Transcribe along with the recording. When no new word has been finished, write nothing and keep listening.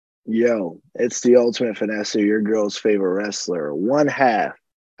Yo, it's the Ultimate Finesse, your girl's favorite wrestler, one half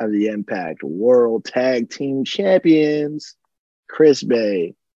of the Impact World Tag Team Champions, Chris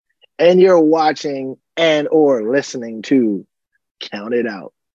Bay, and you're watching and or listening to Count It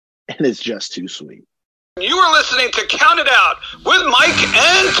Out, and it's just too sweet. You are listening to Count It Out with Mike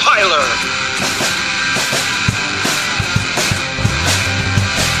and Tyler.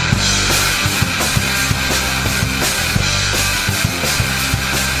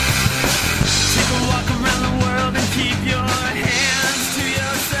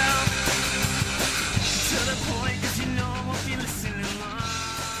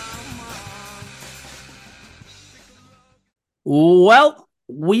 Well,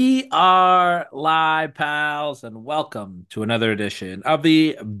 we are live, pals, and welcome to another edition of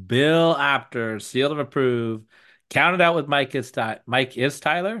the Bill Apter Seal of Approve. Counted out with Mike is Tyler?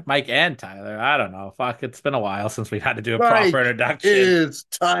 Mike and Tyler. I don't know. Fuck, it's been a while since we've had to do a proper introduction. It's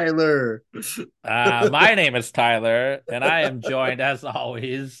Tyler. My name is Tyler, and I am joined, as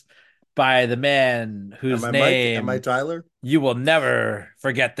always, by the man whose name Am I Tyler? You will never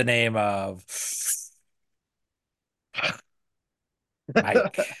forget the name of.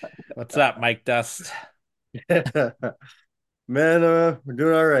 Mike. What's up, Mike Dust? Man, we're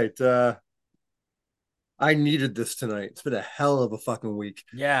doing all right. I needed this tonight. It's been a hell of a fucking week.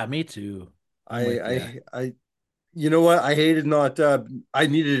 Yeah, me too. You know what? I hated not. I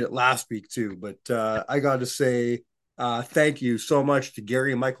needed it last week too, but I got to say, thank you so much to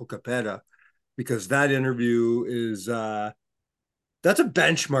Gary and Michael Capetta, because that interview is that's a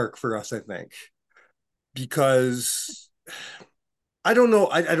benchmark for us, I think, because. I don't know.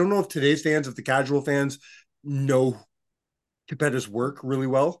 I don't know if today's fans, if the casual fans know Capetta's work really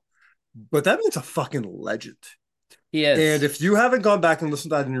well, but that man's a fucking legend. He is. And if you haven't gone back and listened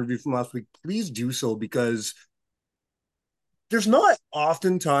to that interview from last week, please do so, because there's not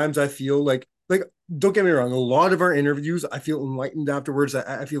often times I feel like don't get me wrong, a lot of our interviews, I feel enlightened afterwards.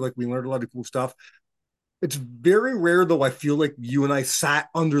 I feel like we learned a lot of cool stuff. It's very rare, though, I feel like you and I sat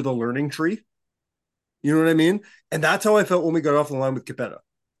under the learning tree. You know what I mean? And that's how I felt when we got off the line with Capetta.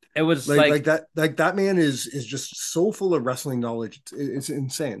 It was like that. Like that man is just so full of wrestling knowledge. It's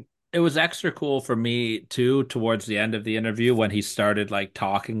insane. It was extra cool for me too, towards the end of the interview, when he started like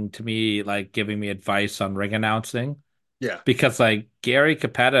talking to me, like giving me advice on ring announcing. Yeah. Because like Gary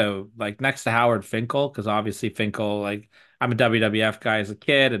Capetta, like next to Howard Finkel, because obviously Finkel, like I'm a WWF guy as a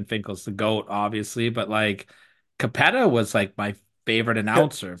kid, and Finkel's the GOAT, obviously, but like Capetta was like my favorite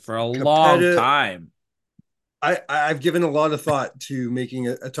announcer for a long time. I've given a lot of thought to making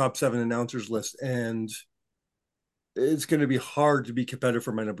a top 7 announcers list, and it's going to be hard to be Capetta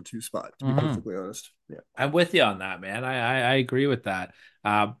for my number 2 spot, to be perfectly honest. Yeah, I'm with you on that, man. I agree with that.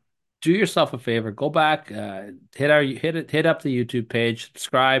 Do yourself a favor, go back, hit up the YouTube page,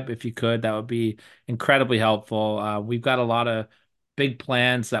 subscribe if you could. That would be incredibly helpful. We've got a lot of big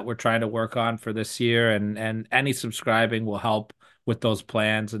plans that we're trying to work on for this year, and any subscribing will help with those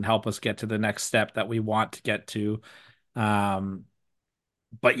plans and help us get to the next step that we want to get to.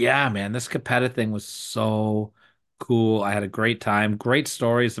 But yeah, man, this Capetta thing was so cool. I had a great time. Great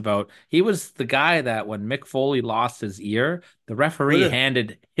stories about he was the guy that when Mick Foley lost his ear, the referee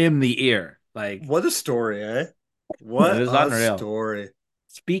handed him the ear. Like, what a story, eh? What it is a unreal. Story.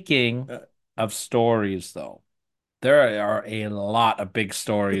 Speaking of stories, though, there are a lot of big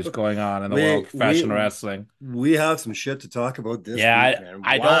stories going on in the world of professional wrestling. We have some shit to talk about this week, man.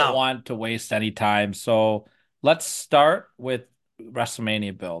 I don't want to waste any time. So let's start with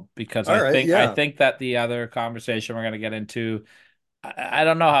WrestleMania build, because I think that the other conversation we're going to get into, I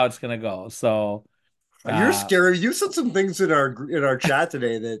don't know how it's going to go. So you're scary. You said some things in our chat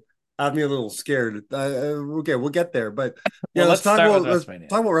today that have me a little scared. Okay, we'll get there, but yeah, let's talk about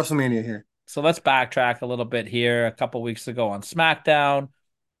WrestleMania here. So let's backtrack a little bit here. A couple weeks ago on SmackDown,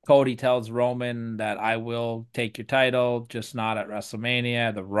 Cody tells Roman that I will take your title, just not at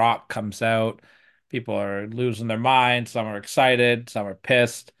WrestleMania. The Rock comes out. People are losing their minds. Some are excited. Some are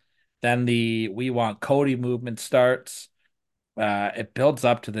pissed. Then the "We Want Cody" movement starts. It builds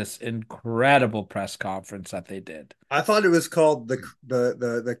up to this incredible press conference that they did. I thought it was called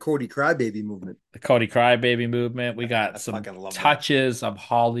the Cody Crybaby movement. The Cody Crybaby movement. We got some touches of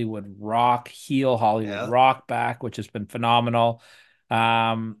Hollywood Rock, heel Hollywood Rock back, which has been phenomenal.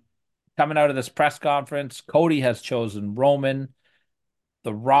 Coming out of this press conference, Cody has chosen Roman.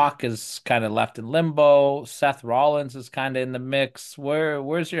 The Rock is kind of left in limbo. Seth Rollins is kind of in the mix.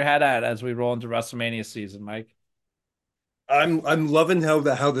 Where's your head at as we roll into WrestleMania season, Mike? I'm loving how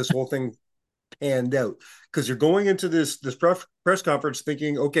this whole thing panned out, because you're going into this press conference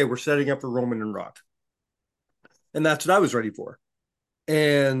thinking, okay, we're setting up for Roman and Rock, and that's what I was ready for.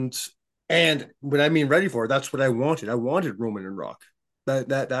 And when I mean ready for it, that's what I wanted. I wanted Roman and Rock.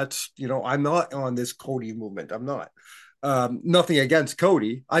 That's I'm not on this Cody movement. I'm not. Nothing against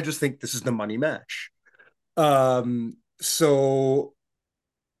Cody. I just think this is the money match. So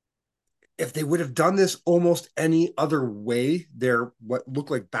if they would have done this almost any other way, they're what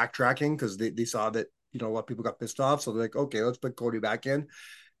looked like backtracking because they saw that a lot of people got pissed off. So they're like, okay, let's put Cody back in.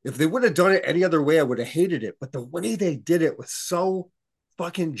 If they would have done it any other way, I would have hated it. But the way they did it was so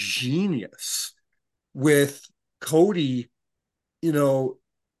fucking genius with Cody, like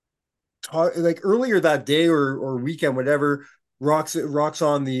earlier that day or weekend, whatever, rocks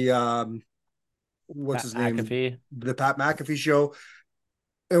on the what's Pat his name? McAfee. The Pat McAfee show.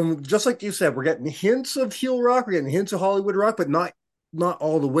 And just like you said, we're getting hints of heel rock, we're getting hints of Hollywood rock, but not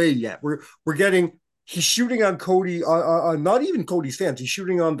all the way yet. We're getting he's shooting on Cody on not even Cody's fans. He's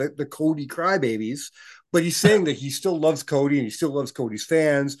shooting on the Cody crybabies, but he's saying that he still loves Cody and he still loves Cody's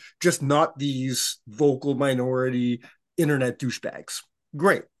fans, just not these vocal minority internet douchebags.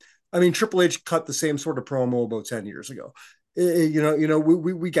 Great. I mean, Triple H cut the same sort of promo about 10 years ago.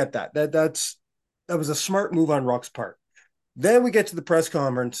 We get that. That was a smart move on Rock's part. Then we get to the press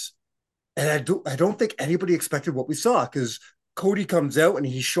conference, and I don't think anybody expected what we saw because Cody comes out and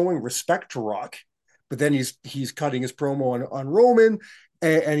he's showing respect to Rock, but then he's cutting his promo on Roman,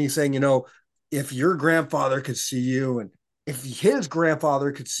 and he's saying, if your grandfather could see you, and if his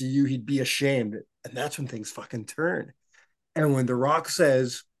grandfather could see you, he'd be ashamed. And that's when things fucking turn. And when The Rock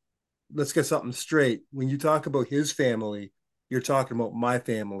says, let's get something straight. When you talk about his family, you're talking about my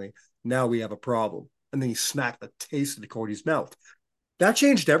family. Now we have a problem. And then he smacked the taste of Cody's mouth. That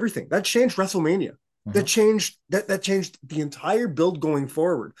changed everything. That changed WrestleMania. That changed the entire build going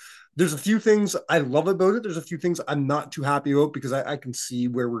forward. There's a few things I love about it. There's a few things I'm not too happy about because I can see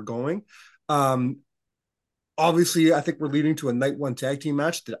where we're going. Obviously, I think we're leading to a night one tag team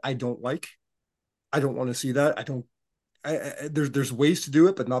match that I don't like. I don't want to see that. There's ways to do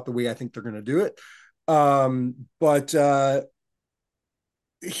it, but not the way I think they're going to do it. But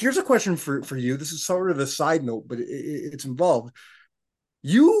here's a question for you. This is sort of a side note, but it's involved.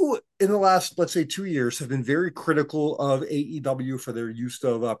 You, in the last, let's say, 2 years, have been very critical of AEW for their use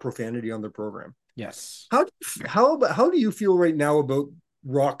of profanity on their program. Yes. How do you feel right now about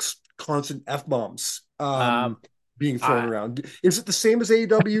Rock's constant F-bombs being thrown around? Is it the same as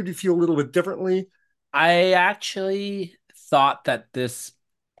AEW? Do you feel a little bit differently? I actually thought that this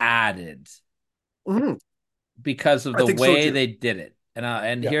added because of the way they did it.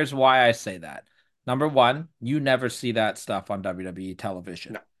 And here's why I say that. Number one, you never see that stuff on WWE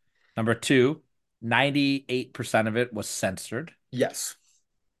television. No. Number two, 98% of it was censored. Yes.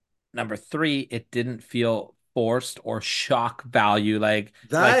 Number three, it didn't feel forced or shock value like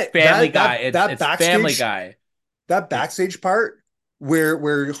Family Guy. It's Family Guy. That backstage part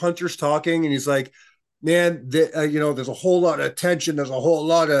where Hunter's talking and he's like, man, there's a whole lot of tension, there's a whole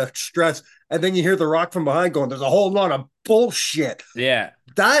lot of stress, and then you hear The Rock from behind going, there's a whole lot of bullshit. Yeah.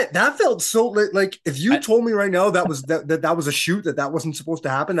 That felt so like if you told me right now that was a shoot that wasn't supposed to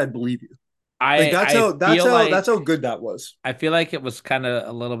happen, I'd believe you. That's how good that was. I feel like it was kind of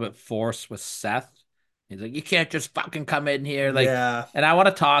a little bit forced with Seth. He's like, you can't just fucking come in here. And I want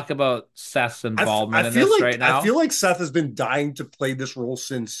to talk about Seth's involvement in this right now. I feel like Seth has been dying to play this role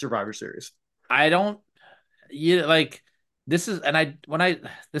since Survivor Series. This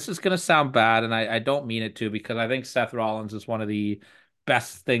is gonna sound bad, and I don't mean it to, because I think Seth Rollins is one of the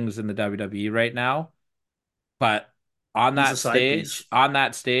best things in the WWE right now. But on that stage,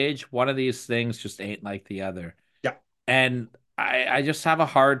 one of these things just ain't like the other. Yeah. And I just have a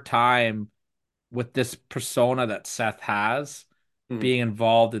hard time with this persona that Seth has being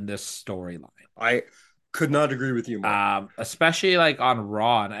involved in this storyline. I could not agree with you more. Especially like on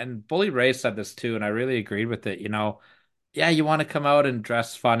Raw, and Bully Ray said this too, and I really agreed with it. Yeah, you want to come out and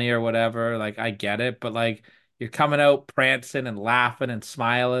dress funny or whatever, like I get it, but like you're coming out prancing and laughing and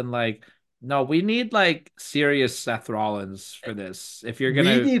smiling, like no, we need like serious Seth Rollins for this. If you're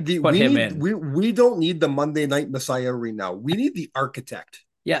gonna put him in, we don't need the Monday Night Messiah right now. We need the architect.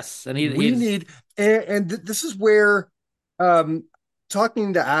 Yes, and this is where,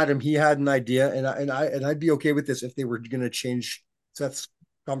 talking to Adam, he had an idea, and I'd be okay with this if they were going to change Seth's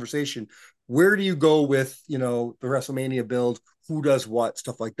conversation. Where do you go with the WrestleMania build? Who does what?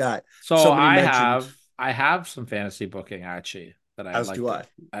 Stuff like that. So I have some fantasy booking actually that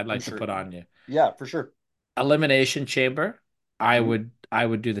I'd like to put on you. Yeah, for sure. Elimination Chamber. I would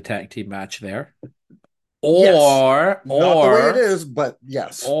do the tag team match there. Or not the way it is, but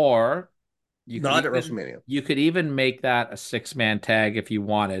yes. Or not at WrestleMania. You could even make that a 6-man tag if you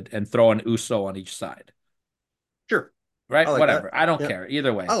wanted, and throw an Uso on each side. Sure. I right? like that. Whatever. I don't Yeah, care.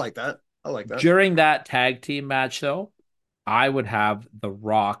 Either I way. like that. I like that. During that tag team match, though, I would have The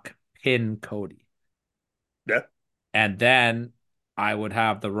Rock pin Cody. Yeah. And then I would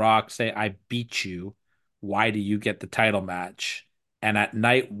have The Rock say, I beat you. Why do you get the title match? And at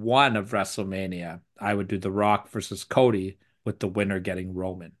night one of WrestleMania, I would do The Rock versus Cody with the winner getting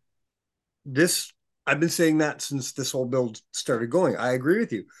Roman. This I've been saying that since this whole build started going. I agree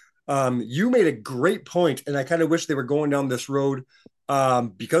with you. You made a great point, and I kind of wish they were going down this road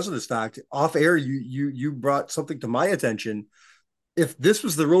because of this fact. Off air, you brought something to my attention. If this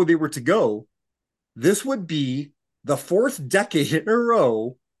was the road they were to go, this would be the fourth decade in a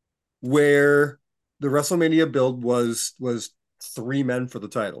row where the WrestleMania build was three men for the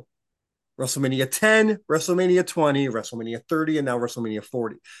title. WrestleMania 10, WrestleMania 20, WrestleMania 30, and now WrestleMania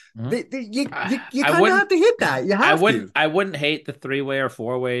 40. Mhm. You I kind of have wouldn't to hit that. You have to. I wouldn't hate the three-way or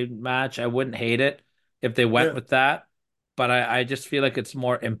four-way match. I wouldn't hate it if they went Yeah. with that. But I just feel like it's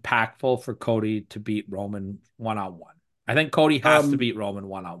more impactful for Cody to beat Roman one-on-one. I think Cody has to Um, beat Roman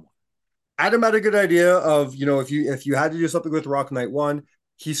one-on-one. Adam had a good idea of, if you had to do something with Rock Night One,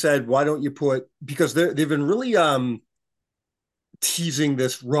 he said, why don't you put, because they've been really teasing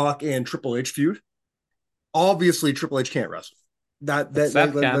this Rock and Triple H feud. Obviously, Triple H can't wrestle. That But that,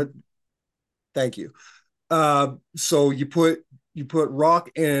 Seth that can. thank you. So you put Rock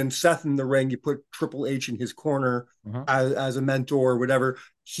and Seth in the ring. You put Triple H in his corner Mhm. as a mentor or whatever.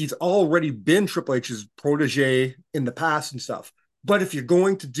 He's already been Triple H's protege in the past and stuff. But if you're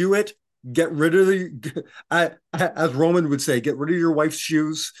going to do it, get rid of as Roman would say, get rid of your wife's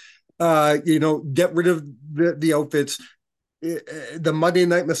shoes. Get rid of the outfits. The Monday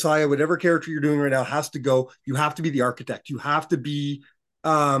Night Messiah, whatever character you're doing right now, has to go. You have to be the architect. You have to be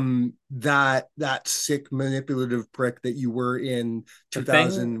that sick manipulative prick that you were in The thing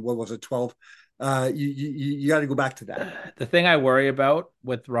 2000, what was it, 12. You got to go back to that. the thing I worry about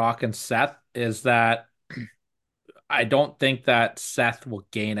with Rock and Seth is that I don't think that Seth will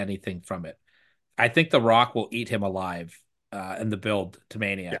gain anything from it. I think The Rock will eat him alive in the build to Yeah,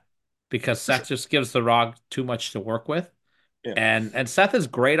 Mania because for Seth sure. just gives The Rock too much to work with. Yeah. And Seth is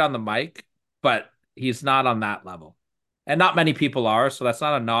great on the mic, but he's not on that level. And not many people are, so that's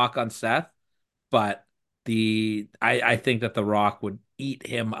not a knock on Seth, but I think that The Rock would eat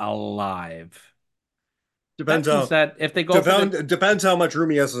him alive. That Depends being how said, if they go for the depends how much room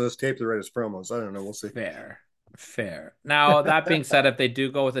he has in his tape to write his promos. I don't know. We'll see. fair, fair. Now, that being said, if they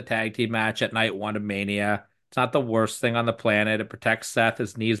do go with a tag team match at night one of Mania, it's not the worst thing on the planet. It protects Seth.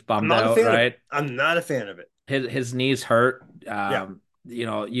 His knees I'm bummed not a out, fan of it. right? I'm not a fan of it. His knees hurt. Yeah.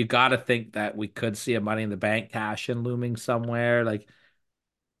 You got to think that we could see a Money in the Bank cash in looming somewhere. Like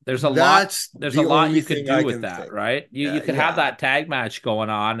there's a lot That's there's a the lot only you could thing do I with can that, think. right? You could have Yeah. that tag match going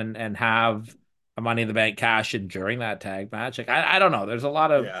on and have a Money in the Bank cash in during that tag match. Like I don't know. There's Yeah.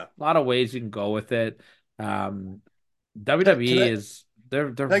 a lot of ways you can go with it. Um, Can WWE I is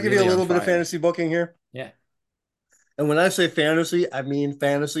they're can I give you a really on little bit of fire. fantasy booking here? Yeah. And when I say fantasy, I mean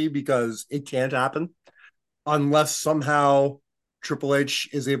fantasy because it can't happen unless somehow Triple H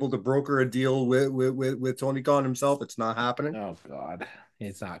is able to broker a deal with Tony Khan himself. It's not happening. Oh God,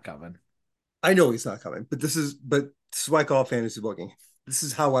 it's not coming. I know he's not coming, but this is why I call it fantasy booking. This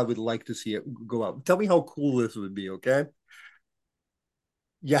is how I would like to see it go out. Tell me how cool this would be, okay?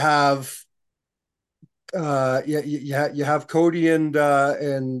 You have you have Cody and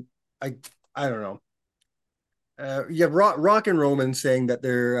I I don't know. You have Rock and Roman saying that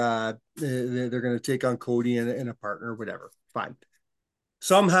they're going to take on Cody and a partner, whatever. Fine.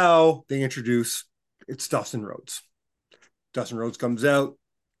 Somehow they introduce it's Dustin Rhodes. Dustin Rhodes comes out.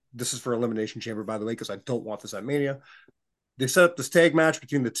 This is for Elimination Chamber, by the way, because I don't want this at Mania. They set up this tag match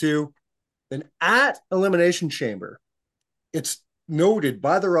between the two. Then at Elimination Chamber, it's noted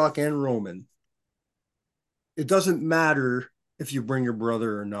by The Rock and Roman. It doesn't matter if you bring your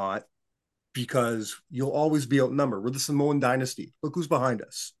brother or not, because you'll always be outnumbered. We're the Samoan dynasty. Look who's behind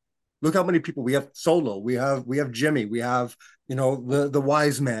us. Look how many people we have. Solo. We have Jimmy. We have the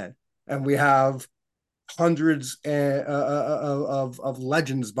wise man, and we have hundreds of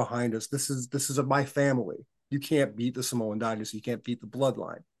legends behind us. This is my family. You can't beat the Samoan dynasty. You can't beat the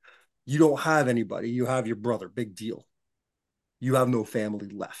bloodline. You don't have anybody. You have your brother. Big deal. You have no family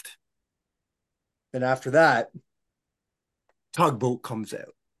left. And after that, Tugboat comes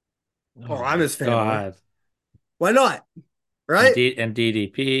out. Oh Oh, I'm my his family. God. Why not? Right? And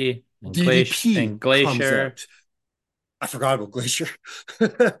DDP DDP and comes Glacier. out. I forgot about Glacier.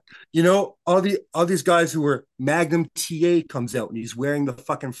 All these guys who were Magnum TA comes out and he's wearing the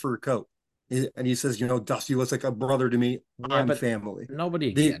fucking fur coat. And he says, Dusty looks like a brother to me. Yeah, I'm but family.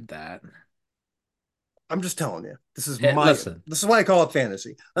 nobody The get that. I'm just telling you. Listen, This is why I call it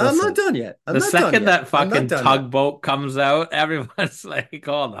fantasy. I'm not listen. done yet. I'm The not done second yet. that I'm not fucking done yet. tugboat comes out, everyone's like,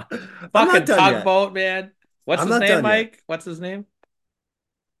 hold on. I'm not Fucking done yet. tugboat, man. What's I'm his not name, done yet. Mike? What's his name?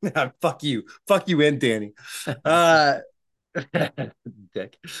 Fuck you. Fuck you and Danny. Uh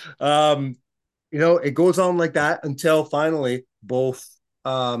Dick. Um, it goes on like that until finally both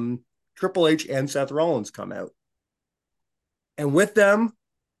Triple H and Seth Rollins come out. And with them,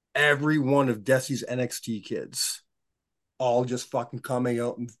 every one of Desi's NXT kids all just fucking coming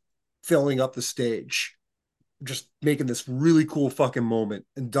out and filling up the stage, just making this really cool fucking moment.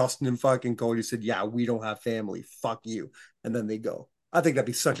 And Dustin and fucking Cody said, "Yeah, we don't have family. Fuck you." And then they go. I think that'd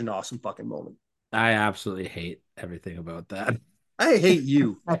be such an awesome fucking moment. I absolutely hate everything about that. I hate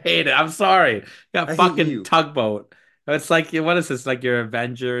you. I hate it. I'm sorry. Got I hate fucking you. tugboat. It's like, what is this? Like your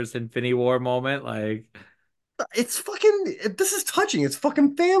Avengers Infinity War moment? Like, It's fucking. This is touching. It's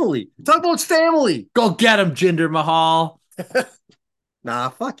fucking family. Talk about it's family. go get him, Jinder Mahal. Nah,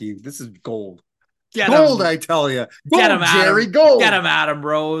 fuck you. This is gold. Get Gold, him. I tell you. Get him, Gold, Jerry. Adam. Get Gold. him, Adam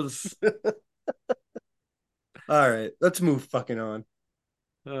Rose. All right, let's move fucking on.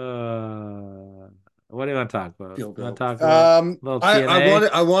 What do you want to talk about? Feel You want go. to talk about a little I TNA? want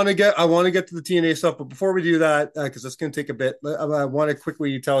to I want to get to the TNA stuff, but before we do that, because it's going to take a bit, I want to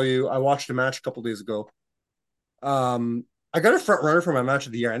quickly tell you I watched a match a couple days ago. I got a front runner for my match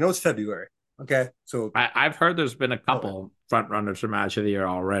of the year. I know it's February. Okay, so I've heard there's been a okay. couple front runners for match of the year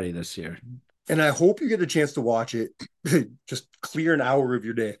already this year. And I hope you get a chance to watch it. Just clear an hour of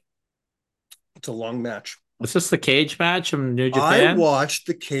your day. It's a long match. Was this the cage match from New I Japan? watched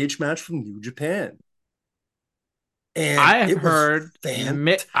the cage match from New Japan, and I've it was heard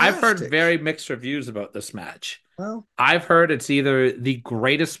I've heard fantastic. very mixed reviews about this match. Well, I've heard it's either the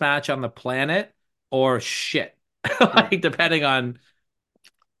greatest match on the planet or shit. Like depending on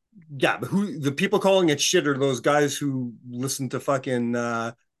yeah, but who the people calling it shit are those guys who listen to fucking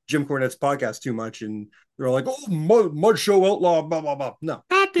Jim Cornette's podcast too much, and they're like, "Oh, mud show outlaw," blah blah blah. No,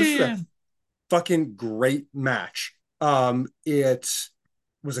 this is a goddamn. fucking great match. It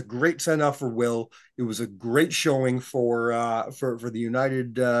was a great send off for Will. It was a great showing for the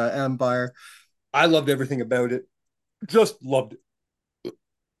United Empire. I loved everything about it. Just loved it.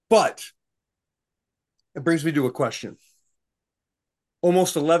 But it brings me to a question.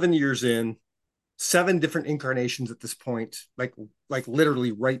 Almost 11 years in, 7 different incarnations at this point, like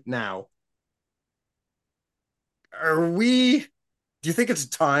literally right now. Are we do you think it's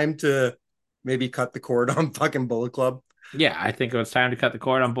time to maybe cut the cord on fucking Bullet Club? Yeah, I think it was time to cut the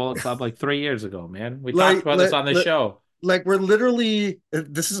cord on Bullet Club like 3 years ago, man. We talked Like about this on the show we're literally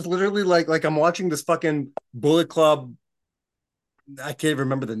this is literally like I'm watching this fucking Bullet Club. I can't even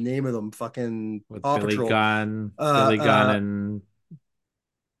remember the name of them. Fucking with Paw Patrol. Billy Gunn, Uh, and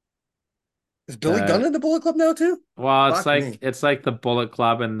is Billy uh, Gunn in the Bullet Club now too? well, Fuck me. it's like the Bullet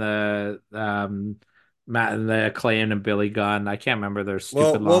Club and the Matt and the Acclaim and Billy Gunn. I can't remember their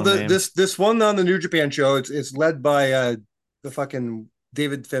stupid long name. This one on the New Japan show, it's led by the fucking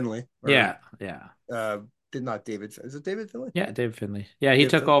David Finlay or Yeah, yeah. uh did not David is it David Finlay? Yeah, Dave Finley. Yeah, David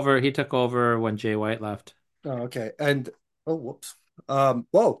Finlay. He took over when Jay White left. Oh, okay. And oh whoops.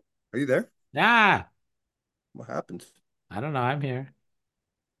 Whoa, are you there? Ah, What happened? I don't know. I'm here.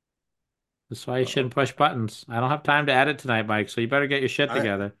 That's why you Uh-oh. shouldn't push buttons. I don't have time to edit tonight, Mike, so you better get your shit I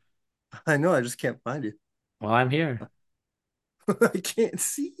together. I know, I just can't find you. Well, I'm here. I can't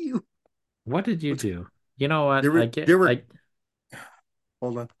see you. What did you What's do? You know what? there were I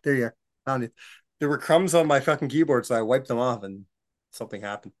hold on. There you are. Found it. There were crumbs on my fucking keyboard, so I wiped them off and something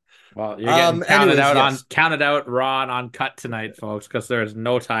happened. well, you're getting Anyways, yes. counted out raw and uncut tonight, folks, because there is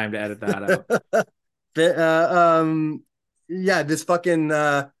no time to edit that out. Yeah, this fucking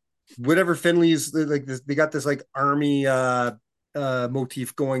whatever Finley's like this they got this like army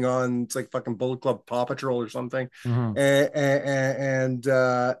motif going on. It's like fucking Bullet Club Paw Patrol or something. Mhm. And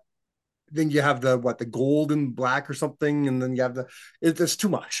then you have the gold and black or something, and then you have there's too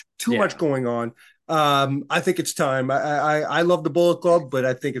much Yeah. going on. I think it's time. I love the Bullet Club, but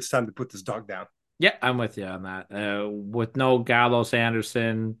I think it's time to put this dog down. Yeah, I'm with you on that. With no Gallows,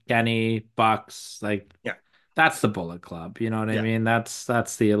 Anderson, Kenny, Bucks, like Yeah, that's the Bullet Club. You know what I yeah. mean? That's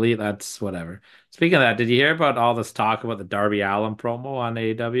the elite. That's whatever. Speaking of that, did you hear about all this talk about the Darby Allin promo on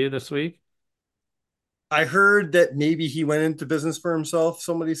AEW this week? I heard that maybe he went into business for himself.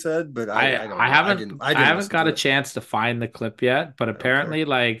 Somebody said, but I don't know. I I didn't haven't listen got to a it. chance to find the clip yet, but I don't care. apparently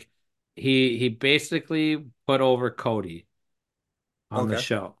like he basically put over Cody on the Okay.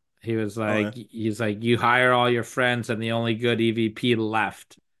 show. He was Oh yeah. like he's like you hire all your friends and the only good EVP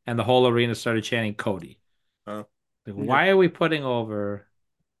left, and the whole arena started chanting Cody. Oh. Like, Okay. why are we putting over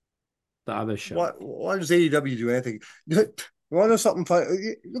the other show. Why does AEW do anything? You want to know something fun?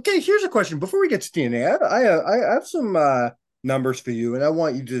 Okay, here's a question. Before we get to TNA, I have some numbers for you, and I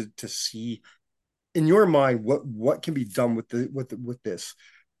want you to see in your mind what can be done with this.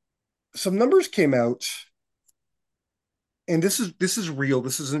 Some numbers came out, and this is real.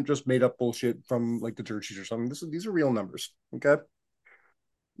 This isn't just made up bullshit from like the dirt sheets or something. These are real numbers. Okay,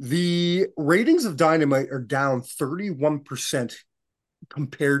 the ratings of Dynamite are down 31%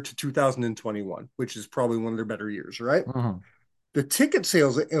 compared to 2021, which is probably one of their better years, right? Mm-hmm. The ticket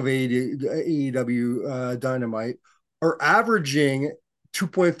sales of AEW Dynamite are averaging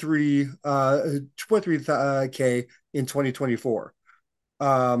 2.3 K in 2024.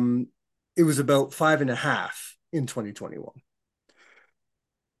 It was about 5.5 in 2021.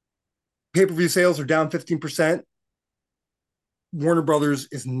 Pay-per-view sales are down 15%. Warner Brothers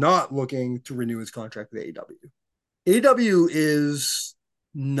is not looking to renew his contract with AEW. AEW is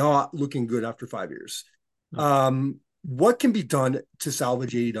not looking good after 5 years. What can be done to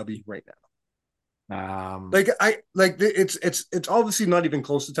salvage AEW right now? It's obviously not even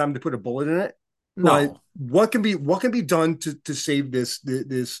close to time to put a bullet in it. But No. what can be done to save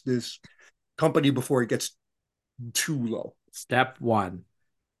this company before it gets too low? Step one,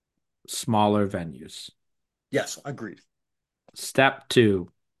 smaller venues. Yes, agreed. Step two,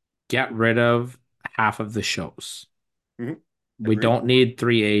 get rid of half of the shows. Mm-hmm. We don't need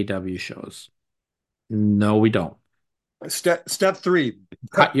 3 AEW shows. No, we don't. Step three,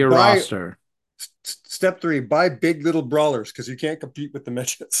 Cut your roster. Step three, buy big little brawlers because you can't compete with the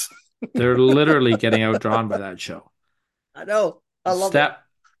midgets. They're literally getting outdrawn by that show. I know. I love it.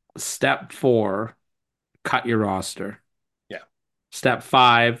 Step 4, cut your roster. Yeah. Step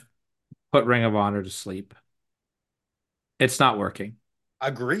 5, put Ring of Honor to sleep. It's not working.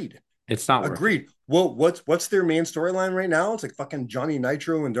 Agreed. It's not Agreed. working. Well, what's their main storyline right now? It's like fucking Johnny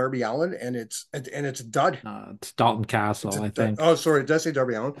Nitro and Darby Allin, and it's a dud. It's Dalton Castle, I think. Oh, sorry, did I say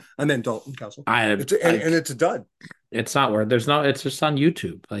Darby Allin? I meant Dalton Castle. And it's a dud. It's not worth. It's just on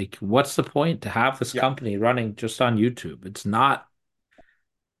YouTube. Like, what's the point to have this company running just on YouTube? It's not.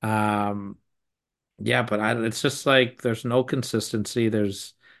 Yeah, but it's just like there's no consistency.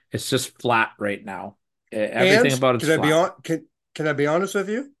 It's just flat right now. Everything about it's flat. Can I be honest with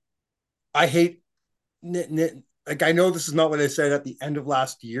you? I hate like I know this is not what I said at the end of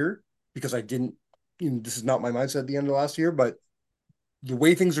last year because I didn't. This is not my mindset at the end of last year, but the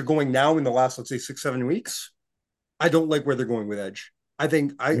way things are going now in the last, let's say, 6-7 weeks, I don't like where they're going with Edge. I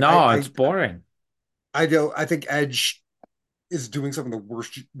think it's boring. I think Edge is doing some of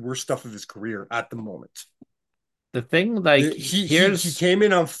the worst stuff of his career at the moment. The thing, like, he came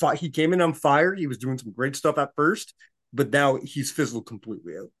in on fire. He was doing some great stuff at first, but now he's fizzled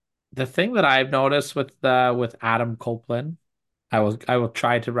completely out. The thing that I've noticed with Adam Copeland, I will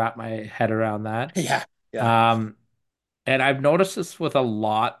try to wrap my head around that. Yeah. And I've noticed this with a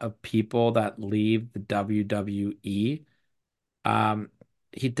lot of people that leave the WWE.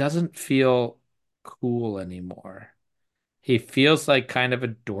 He doesn't feel cool anymore. He feels like kind of a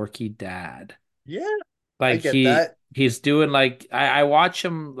dorky dad. Yeah. Like I get that. He's doing like I watch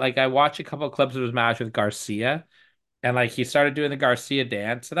him, like I watch a couple of clips of his match with Garcia, and like he started doing the Garcia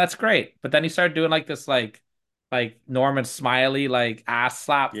dance, so that's great. But then he started doing like this like Norman Smiley like ass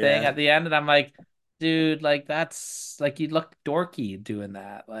slap thing at the end, and I'm like, dude, like that's like you look dorky doing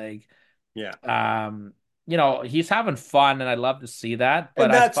that. Like, he's having fun, and I love to see that. But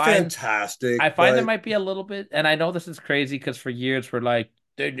and that's fantastic. I find there might be a little bit, and I know this is crazy because for years we're like,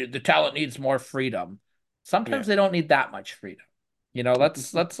 the talent needs more freedom. Sometimes they don't need that much freedom.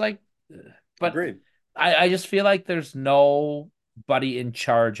 Let's like, but agreed. I just feel like there's nobody in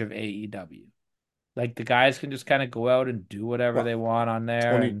charge of AEW. Like the guys can just kind of go out and do whatever they want on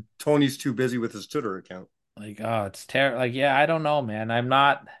there. Tony's too busy with his Twitter account. Like, oh, it's terrible. Like, yeah, I don't know, man. I'm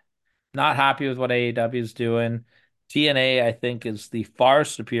not happy with what AEW is doing. TNA, I think, is the far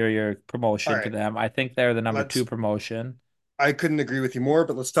superior promotion to them. I think they're the number 2 promotion. I couldn't agree with you more,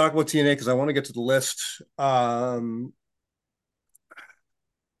 but let's talk about TNA because I want to get to the list. I'm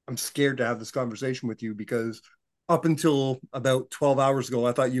scared to have this conversation with you because up until about 12 hours ago,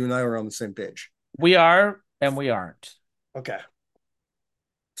 I thought you and I were on the same page. We are, and we aren't. Okay.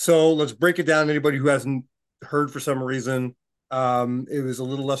 So let's break it down. Anybody who hasn't heard for some reason, it was a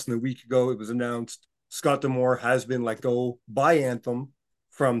little less than a week ago. It was announced Scott D'Amore has been let go by Anthem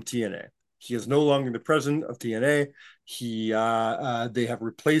from TNA. He is no longer the president of TNA. They have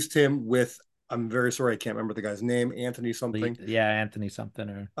replaced him with I'm very sorry, I can't remember the guy's name. Anthony something. Yeah, Anthony something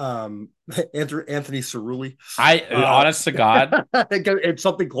or Anthony Cerulli. I honest to God, It's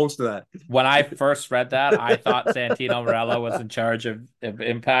something close to that. when I first read that, I thought Santino Marella was in charge of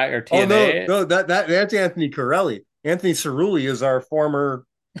Impact or Oh no, TNA. no, that's Anthony Corelli. Anthony Cerulli is our former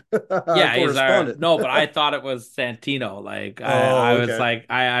Yeah, he's our correspondent. no, but I thought it was Santino. Like I Oh, was okay. like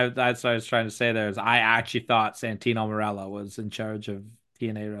I that's what I was trying to say there is I actually thought Santino Marella was in charge of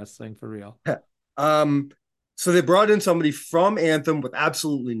TNA wrestling for real. Um, so they brought in somebody from Anthem with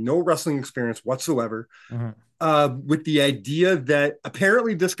absolutely no wrestling experience whatsoever, Mhm. with the idea that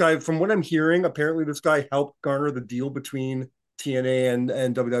apparently this guy, from what I'm hearing, apparently this guy helped garner the deal between TNA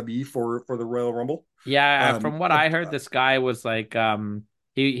and WWE for the Royal Rumble. Yeah, Um, from what uh, I heard, this guy was like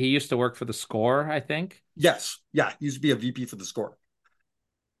he used to work for the Score, I think. yes, yeah, he used to be a VP for the Score.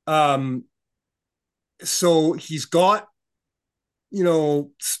 Um, so he's got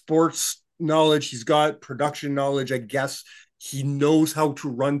sports knowledge, he's got production knowledge. I guess he knows how to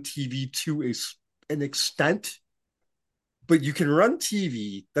run TV to an extent, but you can run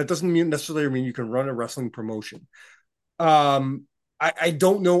TV. That doesn't necessarily mean you can run a wrestling promotion. Um, I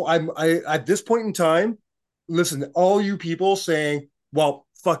don't know. I at this point in time, listen, all you people saying, well,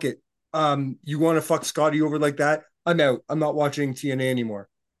 fuck it. You want to fuck Scotty over like that? I'm out. I'm not watching TNA anymore.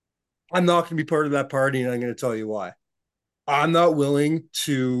 I'm not going to be part of that party, and I'm going to tell you why. I'm not willing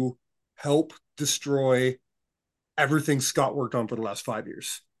to help destroy everything Scott worked on for the last 5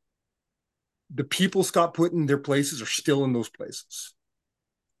 years. The people Scott put in their places are still in those places.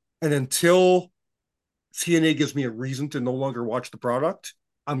 And until TNA gives me a reason to no longer watch the product,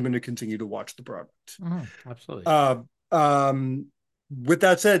 I'm going to continue to watch the product. Absolutely. Uh, um, with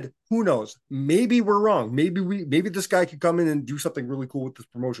that said, who knows? Maybe we're wrong. Maybe this guy could come in and do something really cool with this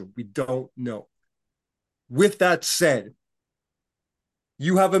promotion. We don't know. With that said,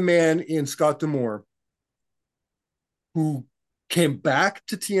 you have a man in Scott D'Amore who came back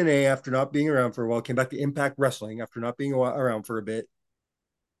to TNA after not being around for a while, came back to Impact Wrestling after not being around for a bit,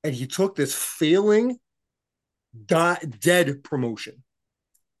 and he took this failing, dead promotion.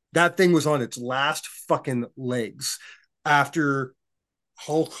 That thing was on its last fucking legs after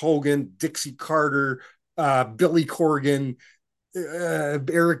Hulk Hogan, Dixie Carter, Billy Corgan,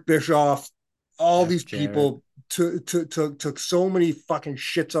 Eric Bischoff, all Jeff these Jarrett. people took so many fucking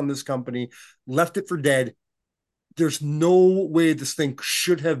shits on this company, left it for dead. There's no way this thing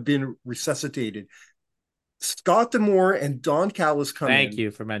should have been resuscitated. Scott D'Amore and Don Callis come Thank in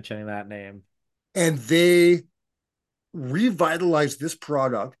you for mentioning that name. and they revitalize this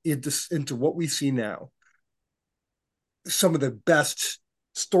product into what we see now. Some of the best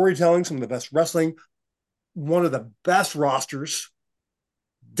storytelling, some of the best wrestling, one of the best rosters,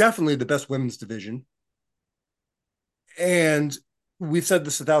 definitely the best women's division. And we've said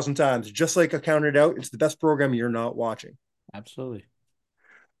this 1,000 times, just like I counted out, it's the best program you're not watching. Absolutely.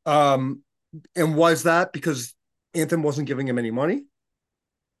 Um, and why is that? Because Anthem wasn't giving him any money.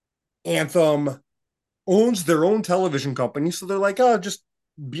 Anthem owns their own television company, so they're like, oh, just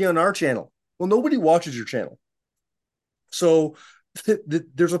be on our channel. Well, nobody watches your channel. So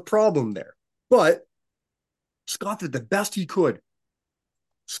there's a problem there. But Scott did the best he could.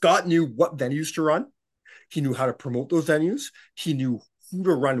 Scott knew what venues to run. He knew how to promote those venues. He knew who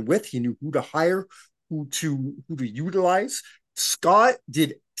to run with. He knew who to hire, who to utilize. Scott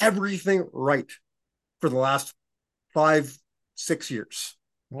did everything right for the last 5, 6 years.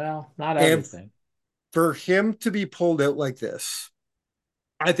 Well, not And everything. for him to be pulled out like this,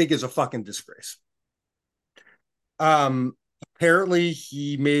 I think is a fucking disgrace. Um, apparently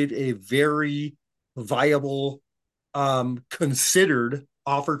he made a very viable, considered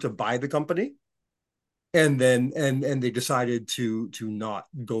offer to buy the company, and then and they decided to not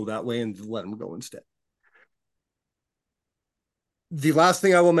go that way and let him go instead. The last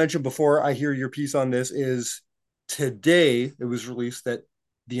thing I will mention before I hear your piece on this is today it was released that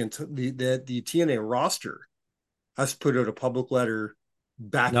the TNA roster has put out a public letter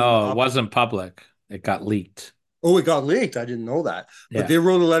backing No, it up. wasn't public. It got leaked. Oh, it got leaked. I didn't know that. But Yeah. they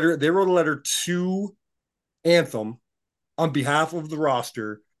wrote a letter. They wrote a letter to Anthem on behalf of the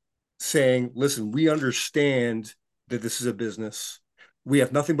roster saying, listen, we understand that this is a business. We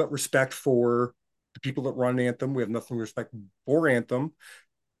have nothing but respect for the people that run Anthem. We have nothing but respect for Anthem,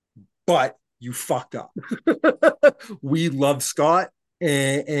 but you fucked up. We love Scott,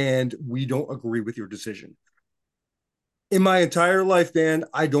 and we don't agree with your decision. In my entire life, Dan,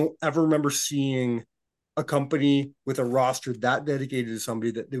 I don't ever remember seeing a company with a roster that dedicated to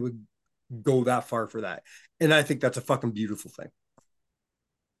somebody that they would go that far for that. And I think that's a fucking beautiful thing.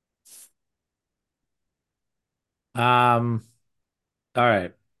 Um, all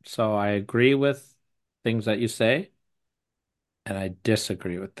right. So I agree with things that you say, and I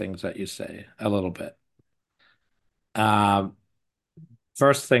disagree with things that you say a little bit. Um,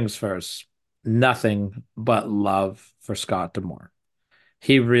 First things first, nothing but love for Scott Demore.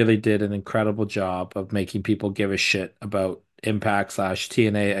 He really did an incredible job of making people give a shit about Impact slash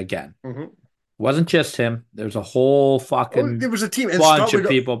TNA again. Mm-hmm. Wasn't just him. There's a whole Oh, there fucking was a team, and bunch of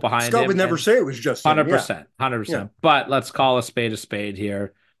people behind Scott would him, never and say it was just him. Yeah, 100%, yeah, 100%. But let's call a spade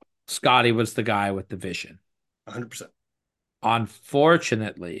here. Scotty was the guy with the vision. 100%.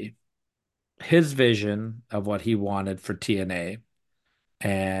 Unfortunately, his vision of what he wanted for TNA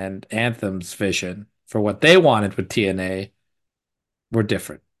and Anthem's vision for what they wanted with TNA were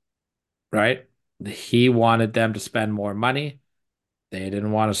different, right? He wanted them to spend more money. They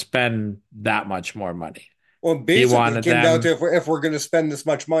didn't want to spend that much more money. Well, He basically, it wanted came down them, to if we're going to spend this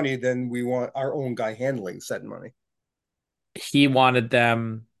much money, then we want our own guy handling said money. he wanted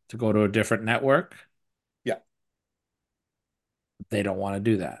them to go to a different network. Yeah. They don't want to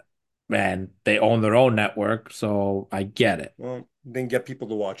do that. And they own their own network, so I get it. Well, then get people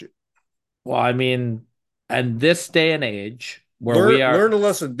to watch it. Well, I mean, and this day and age where we Learn are, a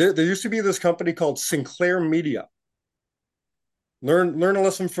lesson. There used to be this company called Sinclair Media. Learn a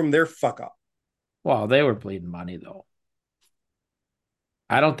lesson from their fuck up. well, they were bleeding money though.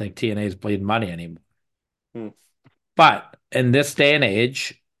 I don't think TNA is bleeding money anymore. Hmm. But in this day and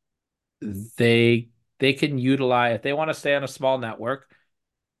age, they they can utilize if they want to stay on a small network,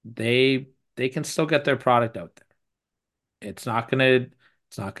 they can still get their product out there. It's not gonna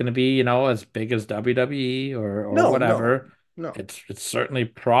it's not gonna be, as big as WWE or No, no, whatever. no. It's certainly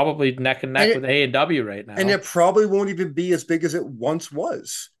probably neck and And neck with A&W right and now. it probably won't even be as big as it once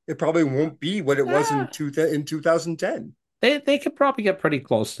was. It probably won't be what it was Eh, in 2010. they could probably get pretty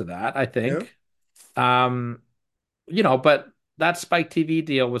close to that, I Yeah, think. Um, but that Spike TV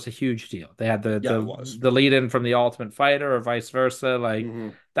deal was a huge deal. They had the yeah, it the was. the lead in from the Ultimate Fighter or vice versa. Like Hmm.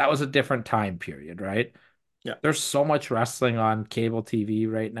 that was a different time period, right? Yeah, There's so much wrestling on cable TV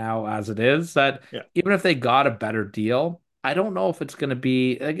right now as it is that yeah. even if they got a better deal, I don't know if it's going to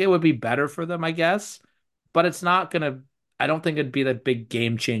be like it would be better for them, I guess, but it's not going to. I don't think it'd be that big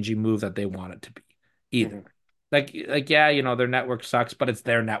game-changing move that they want it to be either. Hmm. Like yeah, their network sucks, but it's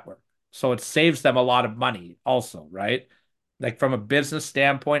their network. So it saves them a lot of money also, right? Like from a business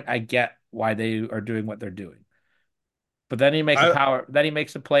standpoint, I get why they are doing what they're doing. But I then he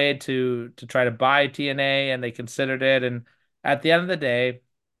makes a play to try to buy TNA and they considered it. And at the end of the day,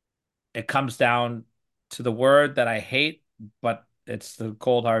 it comes down to the word that I hate, but it's the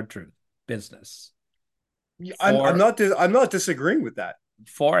cold hard truth. Business. For I'm not disagreeing with that,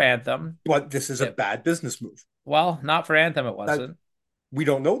 for Anthem, but this is a it bad business move. well, not for Anthem, it That wasn't. we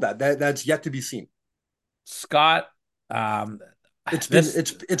don't know that's yet to be seen. Scott, um It's been this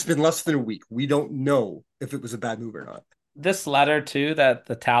it's been less than a week. We don't know if it was a bad move or not. this letter too that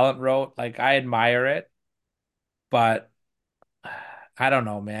the talent wrote, like I admire it, but I don't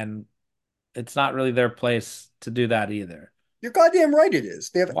know, man. It's not really their place to do that either. You're goddamn right it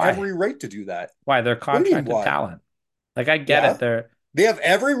is. They have Why? every right to do that. Why? They're What do you mean contracted why? talent. Like I get it. Yeah. They're They have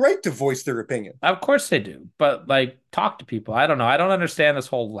every right to voice their opinion. of course they do, but like talk to people. I don't know. I don't understand this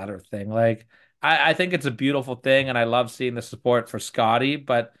whole letter thing. Like I think it's a beautiful thing and I love seeing the support for Scotty,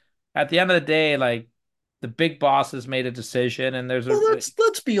 but at the end of the day, like the big boss has made a decision and there's Well, a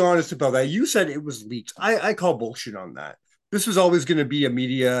let's be honest about that. You said it was leaked. I call bullshit on that. This was always going to be a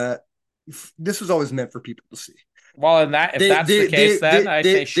media. This was always meant for people to see. well, in that if that's the case, then I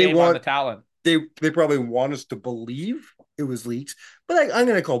say They shame on the want talent. they probably want us to believe it was leaked, but I'm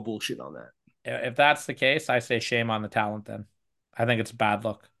going to call bullshit on that. If that's the case, I say shame on the talent then. I think it's a bad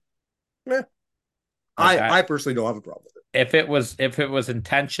look. Eh, Like I personally don't have a problem with it. if it was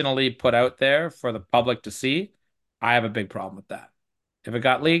intentionally put out there for the public to see, I have a big problem with that. If it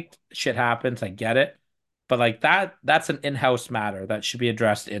got leaked, shit happens, I get it. But like that's an in-house matter that should be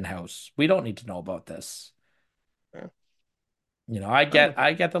addressed in-house. We don't need to know about this. Yeah, I I don't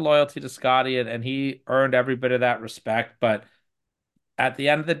know. get the loyalty to Scotty and he earned every bit of that respect, but at the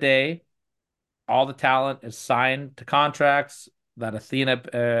end of the day, all the talent is signed to contracts that Athena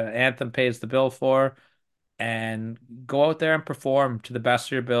Anthem pays the bill for and go out there and perform to the best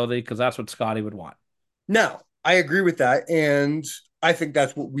of your ability because that's what Scotty would want. Now, I agree with that, and I think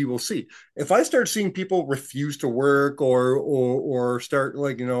that's what we will see. If I start seeing people refuse to work or start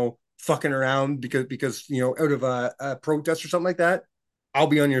like fucking around because out of a protest or something like that, I'll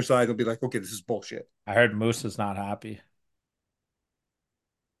be on your side. I'll be like, okay, this is bullshit. I heard Moose is not happy.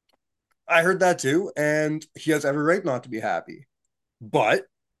 I heard that too, and he has every right not to be happy. But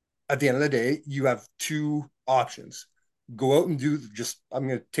at the end of the day, you have two options. Go out and I'm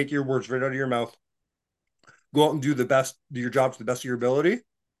going to take your words right out of your mouth. Go out and do your job to the best of your ability,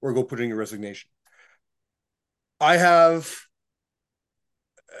 or go put in your resignation. I have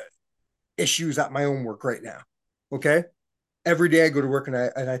issues at my own work right now. Okay. Every day I go to work and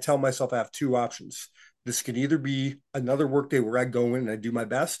I tell myself I have two options. This could either be another work day where I go in and I do my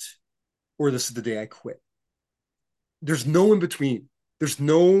best, or this is the day I quit. There's no in between. There's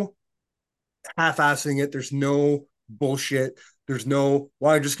no half-assing it. There's no bullshit. There's no,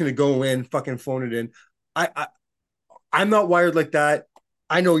 well, I'm just gonna go in, fucking phone it in. I I'm not wired like that.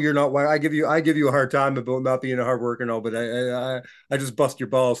 I know you're not wired. I give you a hard time about not being a hard worker and all, but I just bust your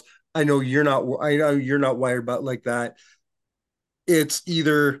balls. I know you're not. I know you're not wired about like that. It's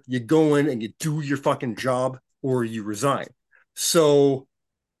either you go in and you do your fucking job or you resign. So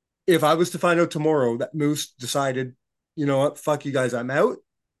if I was to find out tomorrow that Moose decided, you know what, fuck you guys, I'm out,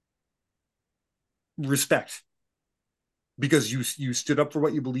 respect, because you stood up for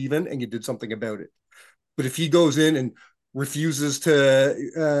what you believe in and you did something about it. But if he goes in and refuses to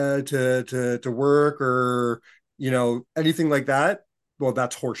work, or anything like that, well,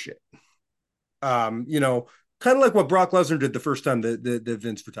 that's horseshit. Kind of like what Brock Lesnar did the first time that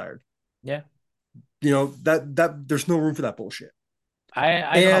Vince retired. Yeah. That there's no room for that bullshit. I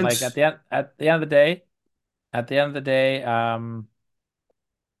don't know. And Like at the end of the day,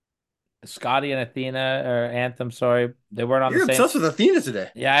 Scotty and Athena or Anthem, sorry, they weren't on the you're same. obsessed with Athena today.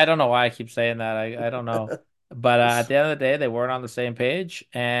 Yeah, I don't know why I keep saying that. I don't know. But at the end of the day, they weren't on the same page,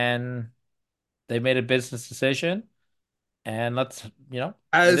 and they made a business decision. And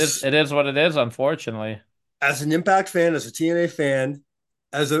As it is what it is, unfortunately. as an Impact fan, as a TNA fan,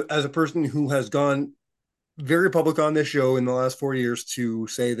 as a person who has gone very public on this show in the last 4 years to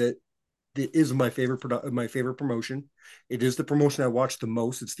say that it is my favorite promotion. It is the promotion I watch the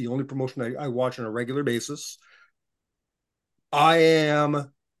most. It's the only promotion I watch on a regular basis. I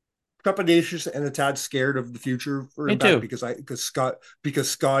am trepidatious and a tad scared of the future for Me Impact too.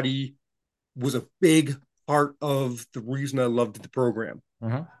 because Scotty was a big part of the reason I loved the program.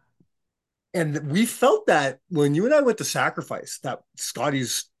 Hmm. And we felt that when you and I went to Sacrifice, that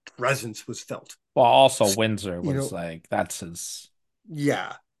Scotty's presence was felt. Well, also Windsor You was know, like that's his.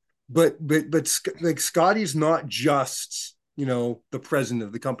 yeah, but like Scotty's not just the president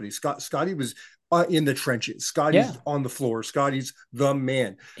of the company. Scotty was in the trenches. Yeah. Scotty's on the floor. Scotty's the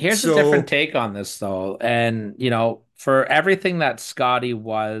man. Here's a different So take on this though. And, for everything that Scotty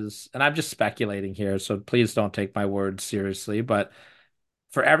was, and I'm just speculating here, so please don't take my words seriously, but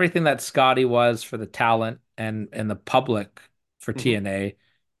for everything that Scotty was for the talent and the public for mhm. TNA,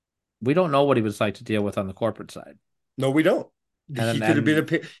 we don't know what he was like to deal with on the corporate side. No, we don't. And and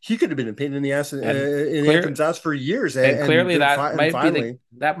He could have been a pain in the ass and in clear Anthem's ass for years, and clearly and finally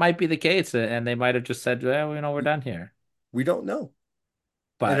that might be the case, and they might have just said, well, we're done here. we don't know,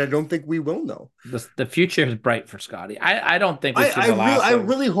 and I But don't think we will know. the future is bright for Scotty. I don't think we've seen the last I of.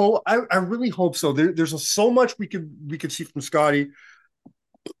 really hope I really hope so. So much we could see from Scotty,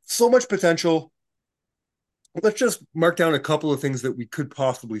 so much potential. Let's just mark down a couple of things that we could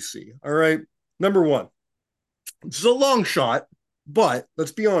possibly see. All right, number one, this is a long shot, but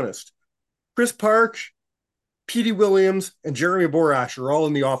let's be honest. Chris Park, Petey Williams, and Jeremy Borash are all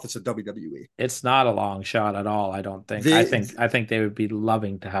in the office at WWE. It's not a long shot at all, I don't think. They I think they would be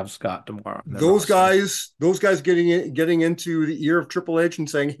loving to have Scott tomorrow in their those roster. guys getting into the ear of Triple H and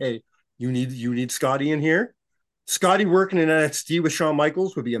saying, "Hey, you need Scotty in here." Scotty working in NXT with Shawn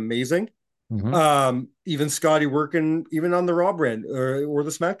Michaels would be amazing. Mhm. Even Scotty working even on the Raw brand or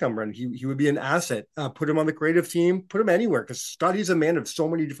the SmackDown brand, he would be an asset. Put him on the creative team, put him anywhere because Scotty's a man of so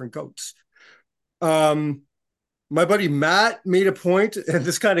many different coats. Um, my buddy Matt made a point, and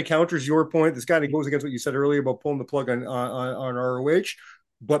this kind of counters your point. This kind of goes against what you said earlier about pulling the plug on ROH,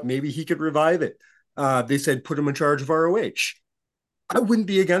 but maybe he could revive it. They said put him in charge of ROH. I wouldn't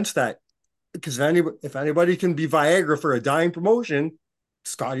be against that because if anybody can be Viagra for a dying promotion,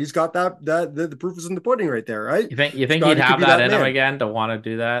 Scotty's got the proof is in the pudding right there, right? You think he'd Scotty could have be that that in him man. again to want to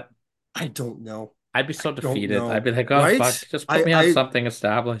do that? I don't know. I'd be so I don't defeated. I'd know. be like, oh Right? fuck, just put I me on I something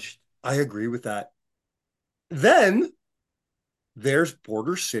established. I agree with that. Then there's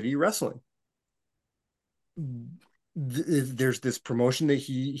Border City Wrestling. There's this promotion that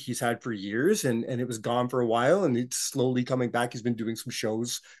he's had for years, and it was gone for a while, and it's slowly coming back. He's been doing some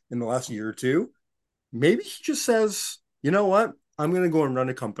shows in the last year or two. Maybe he just says, you know what, I'm going to go and run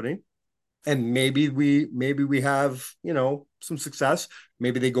a company, and maybe we have some success.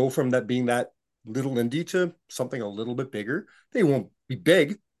 Maybe they go from that being that little indie to something a little bit bigger. They won't be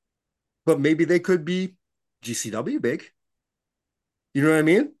big, but maybe they could be GCW big. You know what I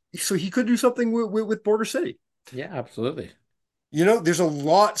mean? So he could do something with Border City. Yeah, absolutely. There's a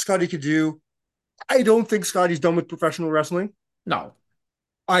lot Scotty could do. I don't think Scotty's done with professional wrestling. No,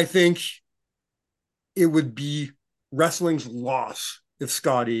 I think it would be wrestling's loss if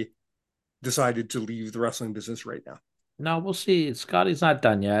Scotty decided to leave the wrestling business right now. no, we'll see. Scotty's not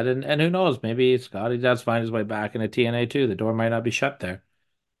done yet, and who knows? Maybe Scotty does find his way back into TNA too. The door might not be shut there.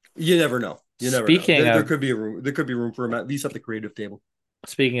 You never know. You never know. Speaking There of could be a room. There could be room for him at least at the creative table.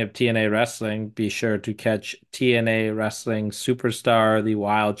 Speaking of TNA wrestling, be sure to catch TNA wrestling superstar, the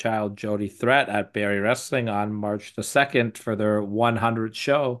Wild Child Jody Threat at Barry Wrestling on March the 2nd for their 100th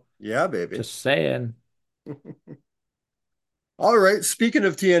show. Yeah, baby. Just saying. All right. Speaking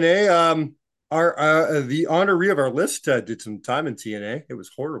of TNA, our the honoree of our list did some time in TNA. It was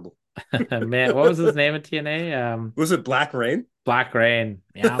horrible. Man, what was his name in TNA? Was it Black Rain? Black Rain.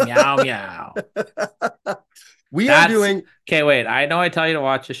 Meow, meow, meow. We are That's doing. okay. Wait, I know I tell you to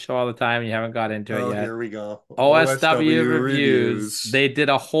watch this show all the time. And you haven't got into it Oh, yet. here we go. OSW reviews. reviews. They did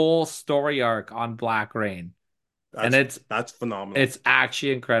a whole story arc on Black Rain, and That's phenomenal. it's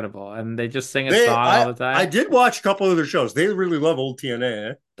actually incredible. And they just sing a They, song all the I time. did watch a couple of their shows. They really love old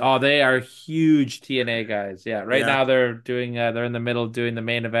TNA. Oh, they are huge TNA guys. Yeah, right Yeah, now they're in the middle of doing the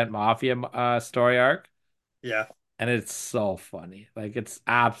main event Mafia story arc, yeah. and it's so funny. Like it's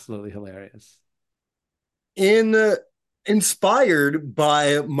absolutely hilarious. In inspired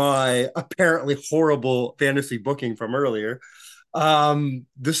by my apparently horrible fantasy booking from earlier,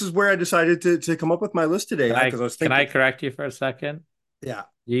 this is where I decided to come up with my list today. Can Because I was can I thinking, correct you for a second? yeah,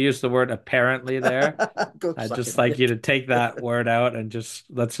 You used the word apparently there. go I'd suck just it, like you Nick. to take that word out and just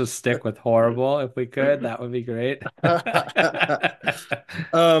let's just stick with horrible if we could. That would be great.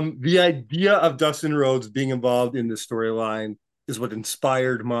 The idea of Dustin Rhodes being involved in this storyline is what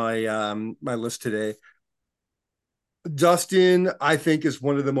inspired my list today. Dustin, I think, is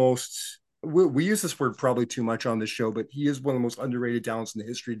one of the most. We use this word probably too much on this show, but he is one of the most underrated talents in the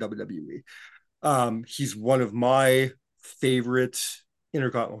history of WWE. He's one of my favorite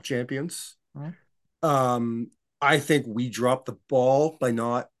Intercontinental champions. Um, I think we dropped the ball by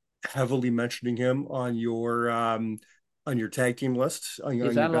not heavily mentioning him on your tag team list, He's on your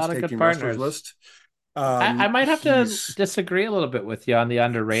had a lot best of tag good team wrestlers partners. list. I might have to He's disagree a little bit with you on the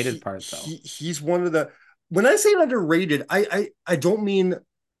underrated part, though. he's one of the. When I say underrated, I don't mean.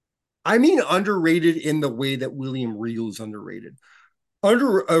 I mean underrated in the way that William Regal is underrated.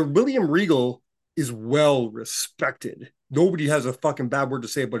 William Regal is well respected. Nobody has a fucking bad word to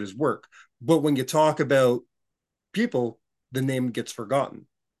say about his work. But when you talk about people, the name gets forgotten.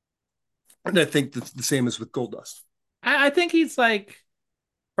 And I think that's the same as with Goldust. I think he's like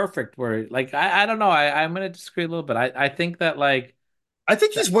perfect where like I don't know. I'm gonna disagree a little bit. I think that like I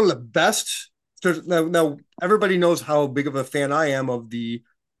think he's one of the best. Now everybody knows how big of a fan I am of the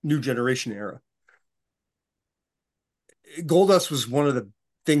new generation era. Goldust was one of the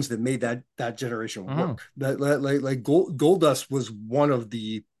things that made that generation mhm, work. Goldust was one of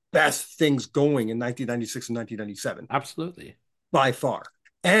the best things going in 1996 and 1997 absolutely. by far,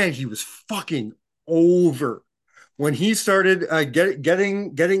 and he was fucking over when he started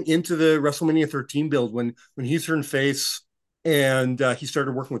getting into the WrestleMania 13 build when he turned face and he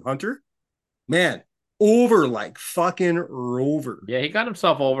started working with Hunter. Man, over like fucking rover. Yeah, he got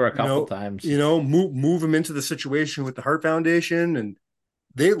himself over a couple times. Move him into the situation with the Hart Foundation, and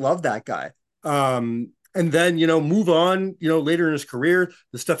they love that guy. And then move on. Later in his career,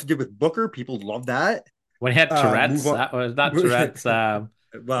 the stuff he did with Booker, people love that. When he had Tourette's, Move on. that was not Tourette's.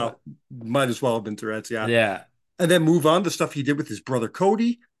 Well, might as well have been Tourette's, yeah. Yeah, And then move on the stuff he did with his brother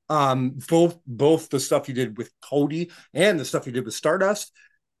Cody. Both the stuff he did with Cody and the stuff he did with Stardust.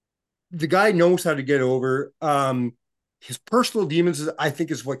 The guy knows how to get over. His personal demons, I think,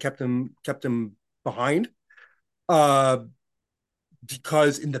 is what kept him behind.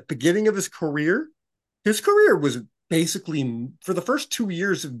 Because in the beginning of his career was basically for the first 2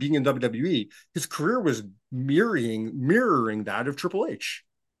 years of being in WWE, his career was mirroring that of Triple H.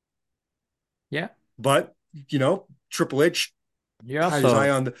 yeah. But Triple H You're had his eye also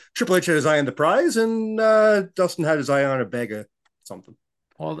on Triple H had his eye on the prize, and Dustin had his eye on a bag of something.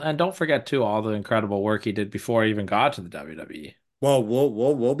 well, and don't forget too all the incredible work he did before he even got to the WWE. Well,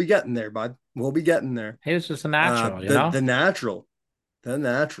 we'll be getting there, bud. We'll be getting there. He was just a natural, The natural, the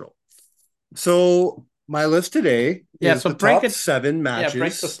natural. So my list today Yeah, is so the break top it. 7 Yeah, break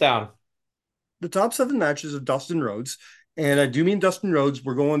matches. this down. The top 7 matches of Dustin Rhodes, and I do mean Dustin Rhodes.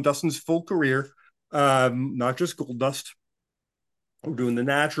 We're going Dustin's full career, not just Goldust. We're doing the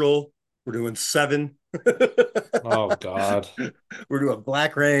natural. We're doing 7. Oh God. We're doing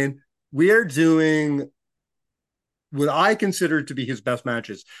Black Rain. We are doing what I consider to be his best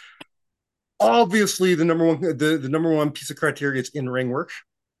matches. Obviously, the number one piece of criteria is in ring work,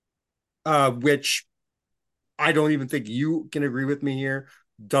 which I don't even think you can agree with me here.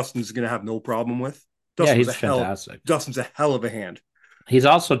 Dustin's going to have no problem with. Yeah, Dustin's a he's hell. fantastic. Dustin's a hell of a hand. He's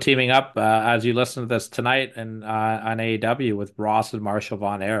also teaming up as you listen to this tonight and on AEW with Ross and Marshall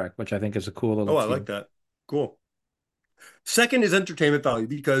Von Erich, which I think is a cool little Oh, I like team. that. Cool. Second is entertainment value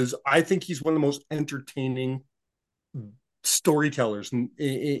because I think he's one of the most entertaining storytellers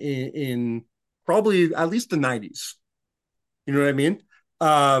in probably at least the 90s. You know what I mean?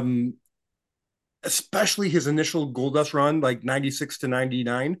 Um, Especially his initial Goldust run, like 96 to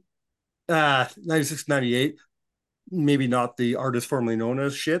 99, 96 to 98. Maybe not the artist formerly known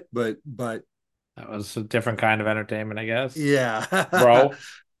as shit, but That was a different kind of entertainment, I guess. yeah. Bro.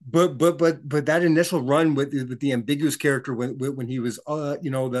 But that initial run with the ambiguous character when he was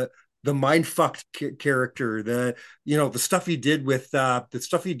the mind fucked character, the stuff he did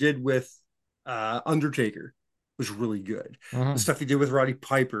with Undertaker was really good. The Mhm. stuff he did with Roddy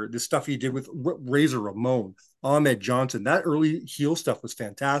Piper, the stuff he did with Razor Ramon, Ahmed Johnson, that early heel stuff was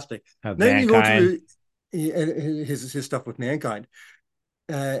fantastic. Then you go Mankind. to his stuff with Mankind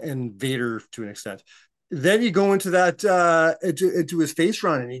and Vader to an extent. Then you go into that into his face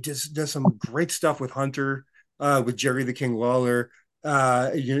run, and he just does some great stuff with Hunter, with Jerry the King Lawler,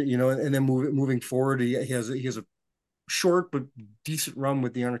 and then moving forward, he has a short but decent run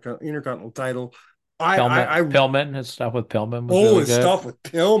with the Intercontinental title. Pillman, his stuff with Pillman was Oh, really his good. stuff with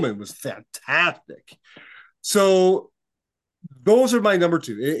Pillman was fantastic. So those are my number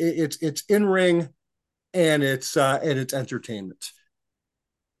two. It's in ring and it's entertainment.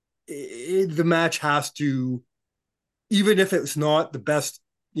 The match has to, even if it's not the best,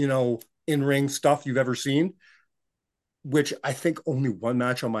 in ring stuff you've ever seen, which I think only one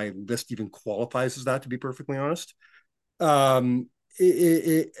match on my list even qualifies as that, to be perfectly honest.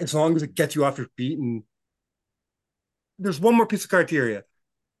 As long as it gets you off your feet, and there's one more piece of criteria.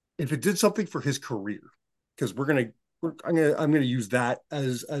 If it did something for his career, because I'm gonna use that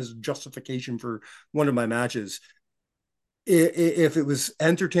as justification for one of my matches. If it was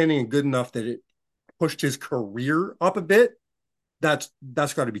entertaining and good enough that it pushed his career up a bit, that's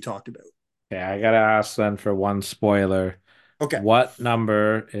got to be talked about. Okay, I gotta ask then for one spoiler. Okay. What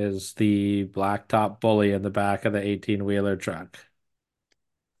number is the blacktop bully in the back of the 18-wheeler truck?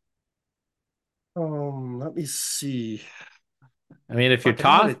 Let me see. I mean, if you're Fuck,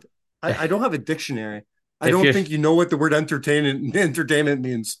 I don't have talk it. I don't have a dictionary. I if don't you're think you know what the word entertainment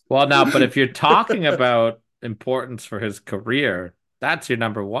means. well now, but if you're talking about importance for his career, that's your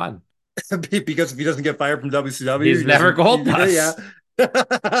number one. Because if he doesn't get fired from WCW, He's never gold yeah.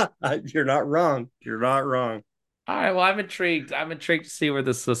 dust. You're not wrong. You're not wrong. All right, well, I'm intrigued. I'm intrigued to see where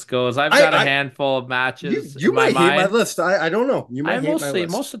this list goes. I've got a I handful of you matches in you my might hate my mind. list. I don't know. You I might hate my mostly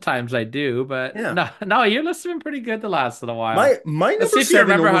list. most of the times I do, but Yeah. no, your list has been pretty good the last little while. My Let's number see if you seven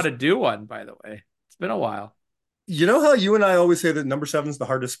remember how almost. to do one, by the way. It's been a while. You know how you and I always say that number seven is the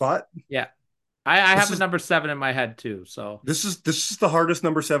hardest spot. Yeah. I This have a is number seven in my head too. So this is the hardest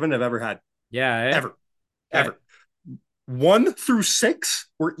number seven I've ever had. yeah, eh? Ever. Okay. Ever. 1 through 6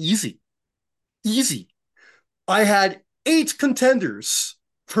 were easy. Easy. I had 8 contenders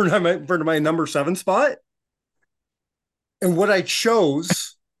for my number seven spot. And what I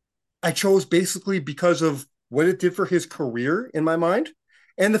chose basically because of what it did for his career in my mind,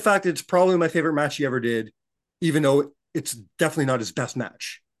 and the fact that it's probably my favorite match he ever did, even though it's definitely not his best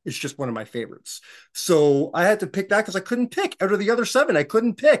match. It's just one of my favorites. So I had to pick that because I couldn't pick out of the other 7. I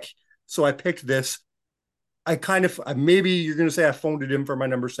couldn't pick. So I picked this. I kind of, maybe you're going to say I phoned it in for my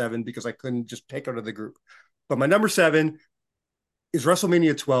number 7 because I couldn't just pick out of the group. But my number 7 is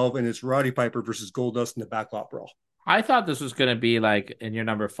WrestleMania 12, and it's Roddy Piper versus Goldust in the backlot brawl. I thought this was gonna be like in your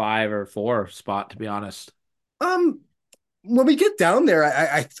number 5 or 4 spot, to be honest. Um, when we get down there,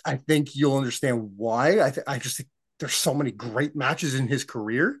 I think you'll understand why. I just think there's so many great matches in his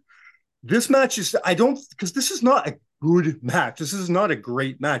career. This match is I don't because this is not a good match. This is not a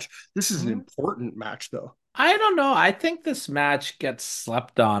great match. This is an Hmm. important match, though. I don't know. I think this match gets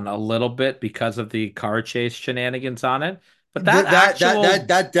slept on a little bit because of the car chase shenanigans on it. But that actual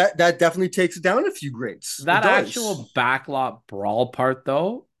That definitely takes it down a few grades. It that does. actual backlot brawl part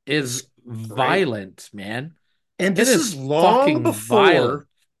though is It's great. violent, man. And It this is is long fucking violent. before.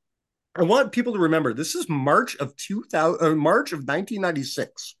 I want people to remember this is March of 2000, March of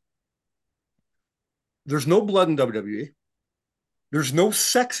 1996. There's no blood in WWE. There's no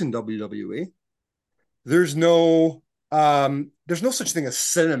sex in WWE. There's no such thing as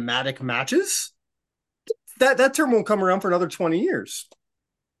cinematic matches. That term won't come around for another 20 years.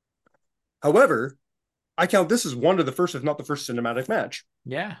 However, I count this as one of the first, if not the first cinematic match.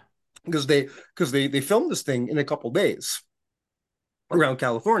 Yeah. because they filmed this thing in a couple days around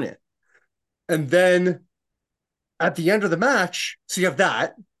California. And then at the end of the match, so you have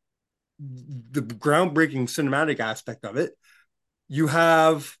that, the groundbreaking cinematic aspect of it. You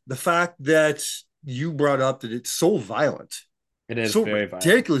have the fact that you brought up that it's so violent, It is so very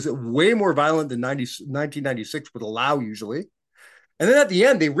ridiculous, way more violent than 1996 would allow usually. And then at the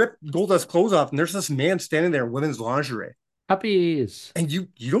end, they rip Goldust's clothes off, and there's this man standing there in women's lingerie. Puppies. And you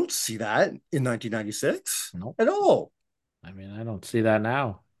don't see that in 1996 Nope. at all. I mean, I don't see that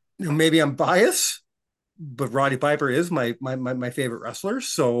now. Maybe I'm biased, but Roddy Piper is my favorite wrestler.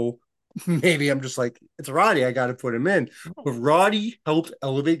 So maybe I'm just like, it's Roddy, I got to put him in. But Roddy helped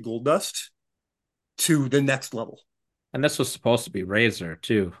elevate Goldust to the next level. And this was supposed to be Razor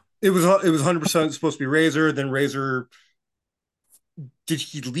too. It was 100% supposed to be Razor. Then Razor, did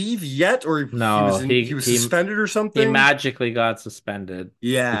he leave yet, or No, he was suspended or something? He magically got suspended.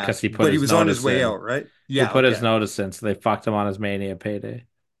 Yeah, because he was on his way out, right? Yeah, he put his notice in, so they fucked him on his Mania payday.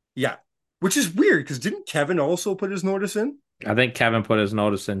 Yeah, which is weird because didn't Kevin also put his notice in? I think Kevin put his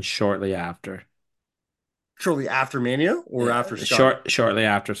notice in shortly after. Shortly after Mania or after Scott? Shortly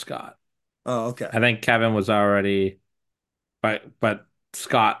after Scott. Oh, okay. I think Kevin was already, but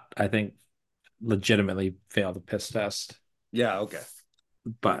Scott, I think, legitimately failed the piss test. Yeah, okay.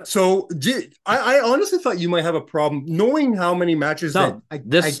 But so I honestly thought you might have a problem knowing how many matches that I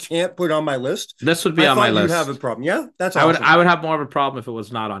can't put on my list. This would be on my list. You'd have a problem. Yeah, that's awesome. I would have more of a problem if it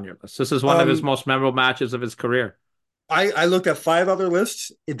was not on your list. This is one of his most memorable matches of his career. I looked at 5 other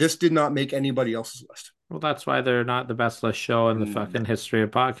lists. This did not make anybody else's list. Well, that's why they're not the best list show in the fucking history of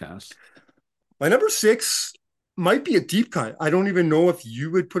podcasts. My number 6 might be a deep cut. I don't even know if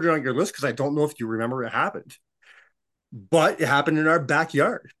you would put it on your list because I don't know if you remember it happened. But it happened in our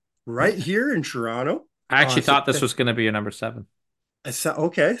backyard, right here in Toronto. I actually thought this was going to be your number 7.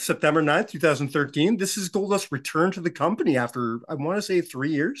 Okay, September 9th, 2013. This is Goldust's return to the company after, I want to say,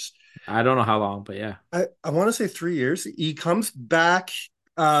 3 years. I don't know how long, but yeah. I want to say 3 years. He comes back.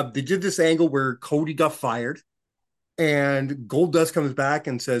 They did this angle where Cody got fired. And Goldust comes back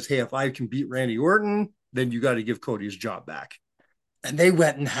and says, hey, if I can beat Randy Orton, then you got to give Cody his job back. And they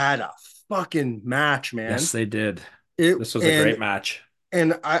went and had a fucking match, man. Yes, they did. This was a great match.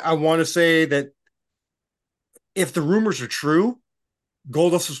 And I want to say that if the rumors are true,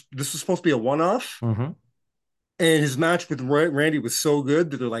 Goldust this was supposed to be a one-off. Mm-hmm. And his match with Randy was so good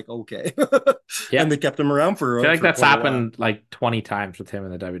that they're like, okay. Yeah. And they kept him around for I feel like that's happened like 20 times with him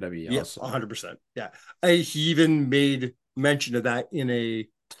in the WWE. Yeah, also. 100%. Yeah. He even made mention of that in a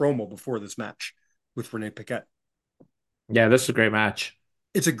promo before this match with Renee Paquette. Yeah, this is a great match.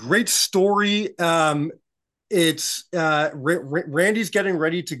 It's a great story. It's Randy's getting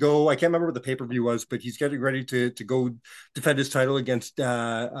ready to go. I can't remember what the pay-per-view was, but he's getting ready to go defend his title against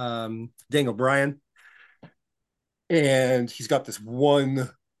Daniel Bryan. And he's got this one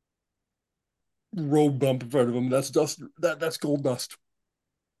road bump in front of him. That's Goldust.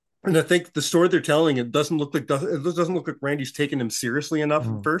 And I think the story they're telling, it doesn't look like Randy's taking him seriously enough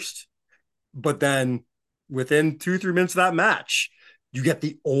at first. But then within 2-3 minutes of that match, you get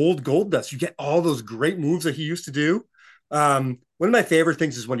the old Goldust. You get all those great moves that he used to do. One of my favorite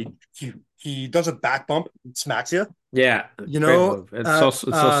things is when he does a back bump and smacks you. Yeah, it's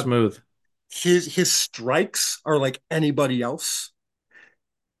so smooth. His strikes are like anybody else.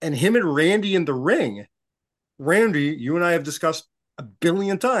 And him and Randy in the ring. Randy, you and I have discussed a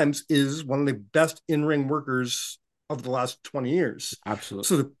billion times, is one of the best in-ring workers of the last 20 years.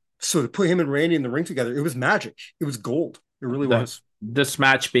 Absolutely. So to put him and Randy in the ring together, it was magic. It was gold. It really was. This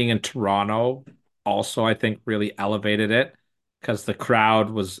match being in Toronto also, I think, really elevated it because the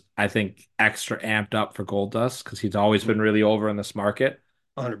crowd was, I think, extra amped up for Goldust because he's always been really over in this market.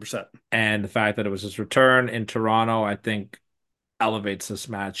 100%. And the fact that it was his return in Toronto, I think, elevates this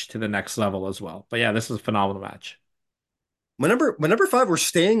match to the next level as well. But yeah, this is a phenomenal match. My number 5, we're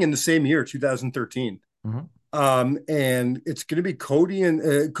staying in the same year, 2013. Mm-hmm. And it's going to be Cody and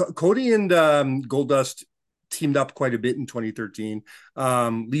Goldust teamed up quite a bit in 2013,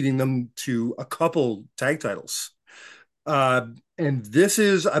 leading them to a couple tag titles. And this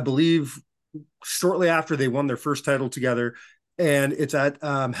is, I believe, shortly after they won their first title together. And it's at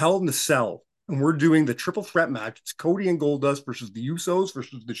Hell in the Cell. And we're doing the triple threat match. It's Cody and Goldust versus the Usos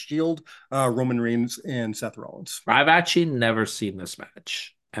versus the Shield, Roman Reigns and Seth Rollins. I've actually never seen this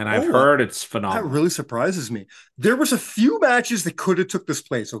match. And I've heard it's phenomenal. That really surprises me. There was a few matches that could have took this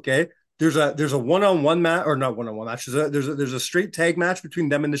place, okay? There's a one-on-one match, or not one-on-one match. There's a straight tag match between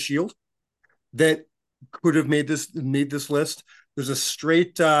them and the Shield that could have made this list. There's a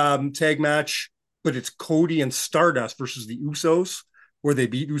straight tag match, but it's Cody and Stardust versus the Usos where they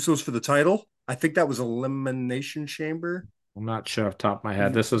beat Usos for the title. I think that was Elimination Chamber. I'm not sure off the top of my head.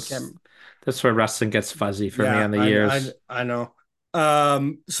 I can't. This is where wrestling gets fuzzy for me Yeah, on the years. I know.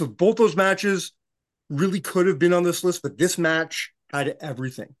 So both those matches really could have been on this list, but this match had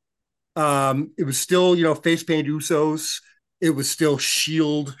everything. It was still, face paint Usos. It was still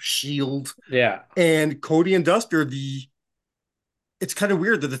Shield, Yeah, and Cody and Dust are the. It's kind of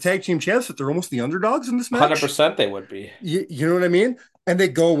weird that the tag team champs that they're almost the underdogs in this match. 100% they would be. You know what I mean? And they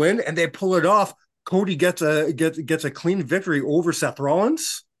go in and they pull it off. Cody gets a clean victory over Seth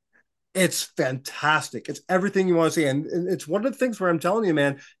Rollins. It's fantastic. It's everything you want to see. And it's one of the things where I'm telling you,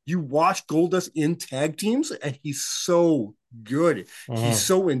 man, you watch Goldust in tag teams and he's so good. He's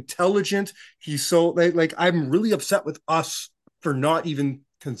so intelligent. He's so like I'm really upset with us for not even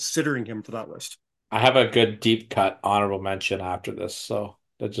considering him for that list. I have a good deep cut honorable mention after this, so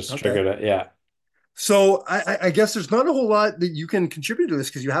that just Okay. triggered it. Yeah. So I guess there's not a whole lot that you can contribute to this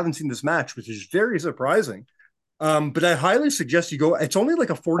because you haven't seen this match, which is very surprising. But I highly suggest you go. It's only like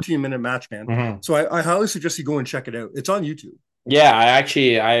a 14-minute match, man. Mhm. So I highly suggest you go and check it out. It's on YouTube. Yeah,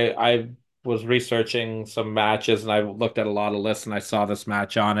 I was researching some matches and I looked at a lot of lists and I saw this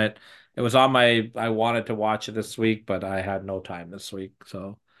match on it. It was on my I wanted to watch it this week, but I had no time this week,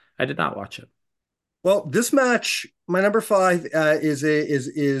 so I did not watch it. Well, this match, my number five is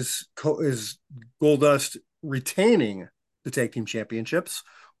Goldust retaining the tag team championships,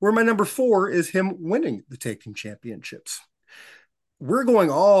 where my number four is him winning the tag team championships. We're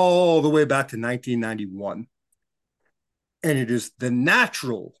going all the way back to 1991, and it is the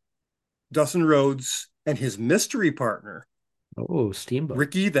natural Dustin Rhodes and his mystery partner, Oh, Steamboat.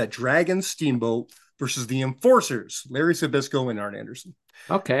 Ricky that Dragon Steamboat, versus the Enforcers, Larry Sabisco and Arn Anderson.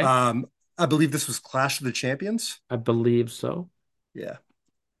 Okay. I believe this was Clash of the Champions. I believe so. Yeah.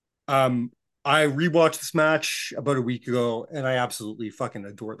 I rewatched this match about a week ago, and I absolutely fucking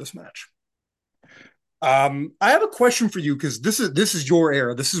adore this match. I have a question for you because this is your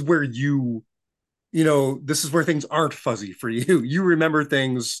era. This is where this is where things aren't fuzzy for you. You remember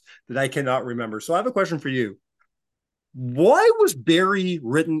things that I cannot remember. So I have a question for you. Why was Barry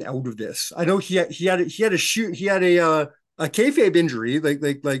written out of this? I know he had a kayfabe injury,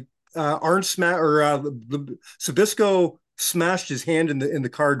 like Arn smash or the Sabisco smashed his hand in the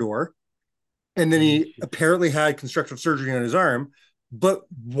car door, and then he apparently had constructive surgery on his arm. But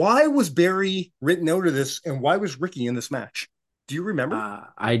why was Barry written out of this, and why was Ricky in this match? Do you remember?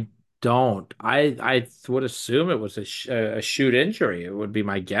 I don't. I would assume it was a shoot injury. It would be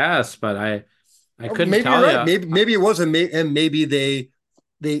my guess, but I couldn't Maybe you're tell right. you. Maybe it wasn't, and maybe they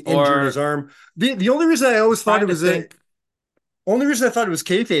injured his Or arm. The only reason I always thought trying it to was a think. only reason I thought it was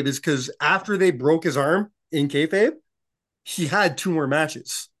kayfabe is because after they broke his arm in kayfabe, he had two more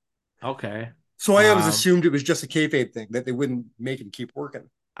matches. Okay. So I always Um, assumed it was just a kayfabe thing that they wouldn't make him keep working.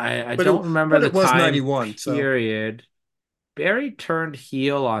 I But it don't remember but the it was time 91. So period. Barry turned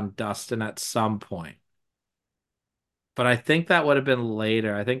heel on Dustin at some point, but I think that would have been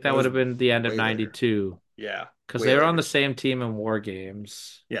later. I think that that would was have been the end of way later. 92 Yeah, because way they were on the later. same team in War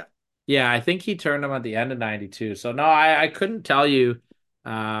Games. Yeah. Yeah, I think he turned him at the end of 92. So no, I couldn't tell you.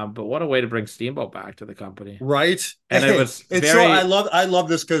 But what a way to bring Steamboat back to the company. Right. And it was It's so very I love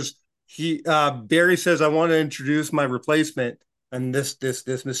this because he Barry says I want to introduce my replacement, and this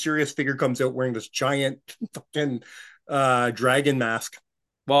mysterious figure comes out wearing this giant fucking dragon mask.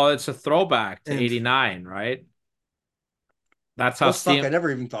 well, it's a throwback to And 89, right? That's how oh fuck, I Steam never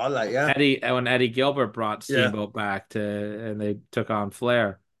even thought of that. Yeah. Eddie when Eddie Gilbert brought Yeah. Steamboat back to and they took on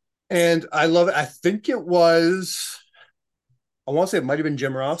Flair. And I love it. I think it was I want to say it might have been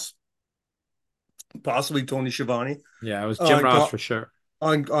Jim Ross, possibly Tony Schiavone. Yeah, it was Jim On Ross for sure.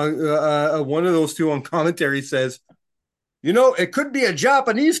 one of those two on commentary says, it could be a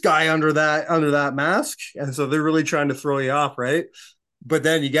Japanese guy under that mask, and so they're really trying to throw you off, right? But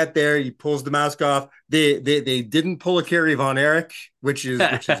then you get there, he pulls the mask off. They didn't pull a Kerry Von Erich, which is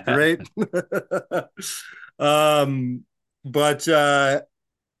great. But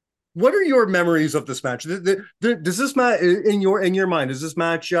what are your memories of this match? Does this match in your mind? Does this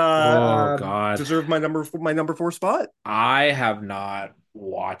match Oh God. deserve my number four spot? I have not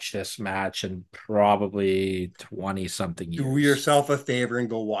watched this match in probably 20 something Do years. yourself a favor and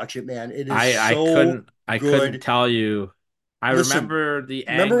go watch it, man. It is I so couldn't good. tell you. I Listen, remember the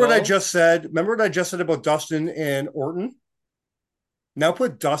remember what I angle. just said? Remember what I just said about Dustin and Orton? Now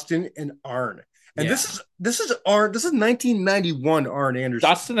put Dustin and Arn. And Yeah. this is Arn. This is 1991 Arn Anderson.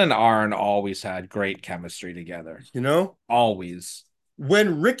 Dustin and Arn always had great chemistry together. Always.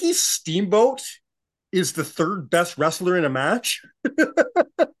 When Ricky Steamboat is the third best wrestler in a match,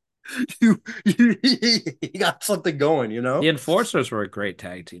 you got something going, you know? The Enforcers were a great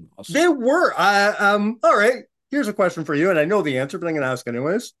tag team also. They were. All right. Here's a question for you, and I know the answer, but I'm gonna ask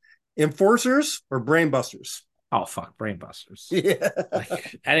anyways. Enforcers or Brainbusters? Oh fuck, Brainbusters. Yeah.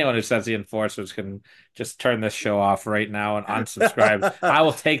 Like anyone who says the Enforcers can just turn this show off right now and unsubscribe. I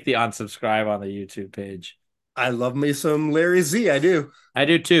will take the unsubscribe on the YouTube page. I love me some Larry Z. I do. I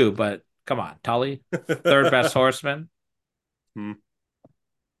do too, but come on, Tully, third best horseman.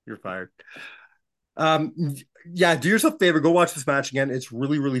 You're fired. Um, yeah, do yourself a favor. Go watch this match again. It's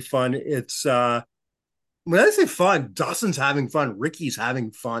really, really fun. It's when I say fun, Dustin's having fun. Ricky's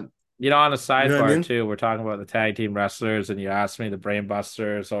having fun. You know, on a sidebar You know what I mean? too, we're talking about the tag team wrestlers, and you asked me the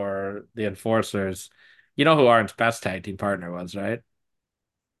Brainbusters or the Enforcers. You know who Arn's best tag team partner was, right?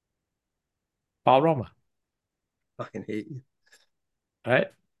 Paul Roma, Fucking hate you. right?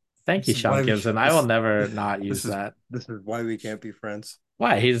 Thank you, This is why Sean we Gibson. I will never not use this is that. this is why we can't be friends.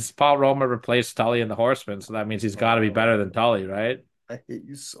 Why? He's Paul Roma replaced Tully in the Horsemen, so that means he's got to be better than Tully, right? I hate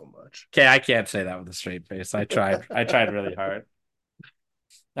you so much. Okay, I can't say that with a straight face. I tried. I tried really hard.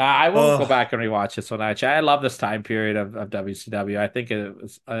 I will go Oh, back and rewatch this one. Actually, I love this time period of WCW. I think it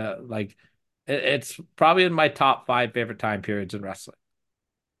was like it's probably in my top 5 favorite time periods in wrestling.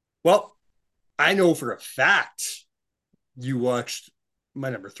 well, I know for a fact you watched my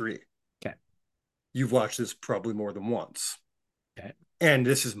number 3. Okay. You've watched this probably more than once. Okay. And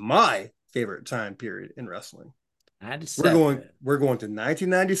this is my favorite time period in wrestling. We're going to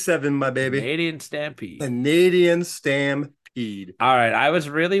 1997, my baby. Canadian Stampede. Canadian Stampede. All right. I was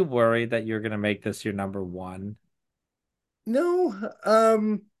really worried that you're gonna make this your number 1. No,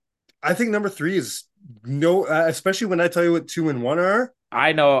 I think number 3 is no, especially when I tell you what 2 and 1 are.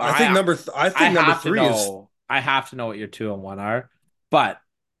 I know. I think number 3 is. I have to know what your 2 and 1 are, but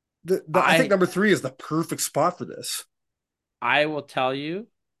I think number 3 is the perfect spot for this. I will tell you,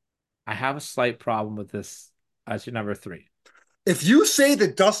 I have a slight problem with this as your number 3. If you say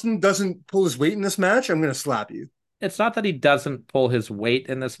that Dustin doesn't pull his weight in this match, I'm going to slap you. It's not that he doesn't pull his weight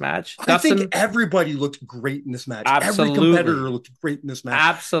in this match. I think everybody looked great in this match. Absolutely. Every competitor looked great in this match.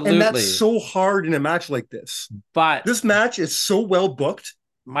 Absolutely. And that's so hard in a match like this. But this match is so well booked.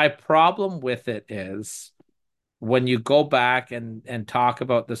 My problem with it is when you go back and talk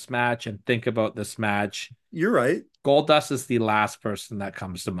about this match and think about this match. You're right. Goldust is the last person that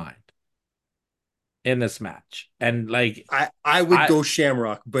comes to mind in this match. And like I would go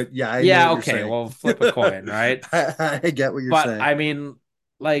Shamrock, but yeah, okay, well, flip a coin, right? I get what you're saying. But I mean,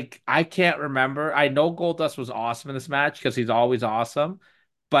 like, I can't remember. I know Goldust was awesome in this match because he's always awesome.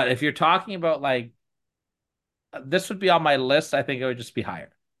 But if you're talking about like this would be on my list, I think it would just be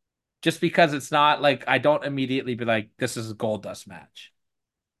higher. Just because it's not like I don't immediately be like, this is a Goldust match.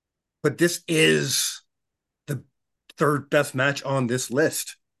 But this is the 3rd best match on this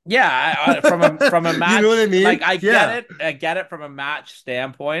list. Yeah, from a match, you know what I mean? Like I get it from a match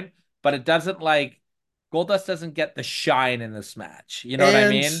standpoint, but it doesn't like Goldust doesn't get the shine in this match. You know what I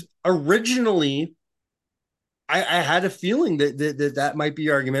mean? Originally, I had a feeling that might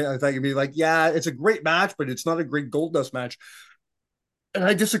be argument. I thought you'd be like, yeah, it's a great match, but it's not a great Goldust match. And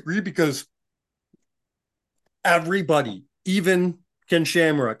I disagree because everybody, even Ken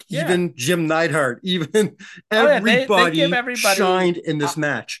Shamrock, even Jim Neidhart, even everybody, they shined in this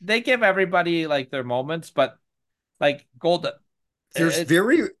match. They give everybody like their moments, but like Goldust,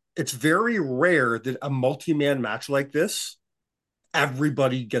 it's very rare that a multi-man match like this,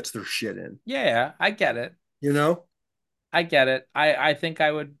 everybody gets their shit in. Yeah, I get it. You know? I get it. I think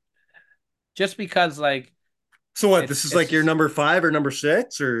I would just because like so what, this is like your number 5 or number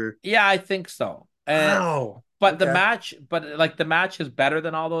 6 or yeah, I think so. Wow. But the match is better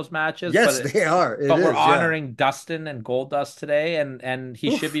than all those matches. Yes, they are. We're honoring Dustin and Goldust today, and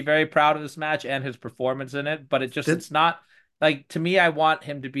he should be very proud of this match and his performance in it. But it's not like, to me, I want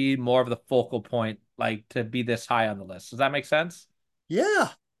him to be more of the focal point, like to be this high on the list. Does that make sense? Yeah.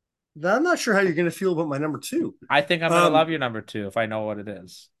 I'm not sure how you're going to feel about my number 2. I think I'm going to love your number 2 if I know what it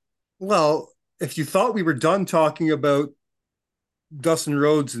is. Well, if you thought we were done talking about Dustin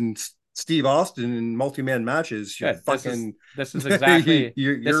Rhodes and Steve Austin in multi-man matches, you're fucking. This is exactly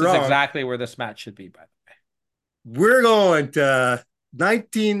you're wrong. Exactly where this match should be. By the way, we're going to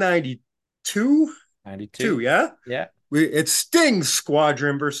 1992. 92, yeah. It's Sting's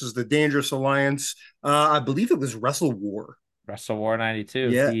Squadron versus the Dangerous Alliance. I believe it was Wrestle War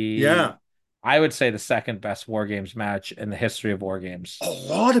 92. Yeah. I would say the second best War Games match in the history of War Games. A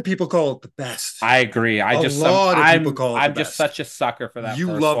lot of people call it the best. I agree. I'm just such a sucker for that.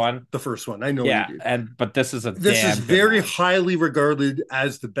 You love the first one. I know you do. But this is very highly regarded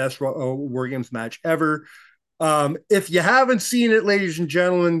as the best War Games match ever. If you haven't seen it, ladies and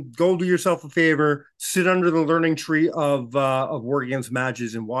gentlemen, go do yourself a favor, sit under the learning tree of War Games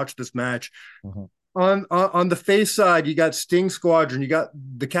matches and watch this match. Mhm. On the face side, you got Sting Squadron, you got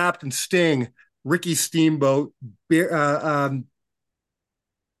the Captain Sting, Ricky Steamboat,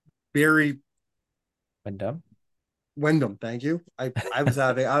 Barry Wyndham. Wyndham. Thank you. I was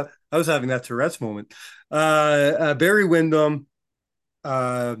having that Tourette's moment. Barry Wyndham,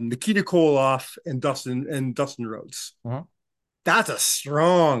 Nikita Koloff, and Dustin Rhodes. Mhm. That's a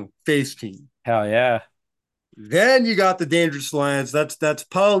strong face team. Hell yeah. Then you got the Dangerous Alliance. That's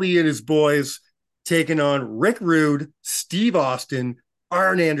Paulie and his boys taking on Rick Rude, Steve Austin,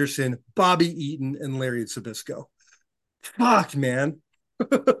 Arn Anderson, Bobby Eaton, and Larry Sabisco. Fuck, man.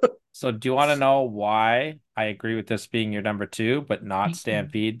 So do you want to know why I agree with this being your number two, but not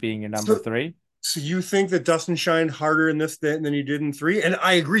Stampede being your number three? So you think that Dustin shined harder in this than he did in three? And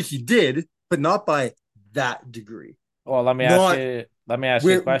I agree he did, but not by that degree. Well, Not let me ask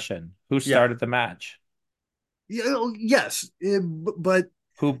you a question. Who yeah. started the match? Yes, but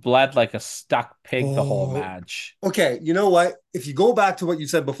Who bled like a stuck pig the whole oh, match? okay. You know what? If you go back to what you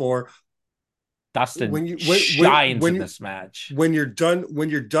said before, Dustin when you shines in this match. when you're done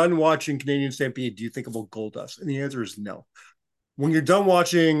watching Canadian Stampede, do you think about Goldust? And the answer is no. When you're done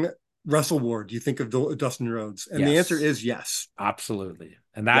watching Wrestle War, do you think of Dustin Rhodes? And the answer is yes. Absolutely.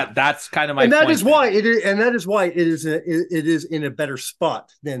 And Yeah. that's kind of my and that point is why it is, and that is why it is in a better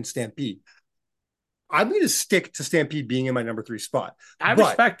spot than Stampede. I'm going to stick to Stampede being in my number 3 spot. I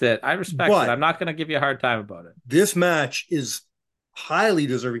respect it. I respect it. I'm not going to give you a hard time about it. This match is highly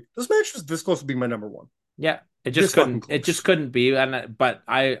deserving. This match was this close to being my number 1. Yeah, it just couldn't be. But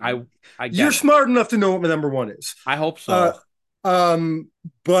I get You're smart enough to know what my number 1 is. I hope so.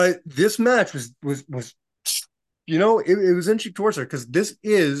 But this match was it was inching towards her because this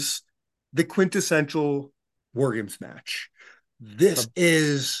is the quintessential War Games match. This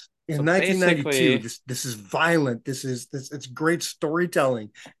is in 1992. This is violent. It's great storytelling.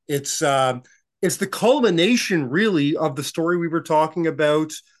 It's the culmination, really, of the story we were talking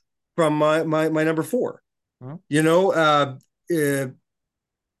about from my number 4.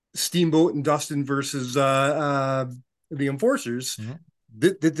 Steamboat and Dustin versus the Enforcers.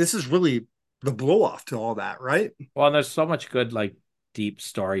 This is really the blow off to all that, right? Well, and there's so much good deep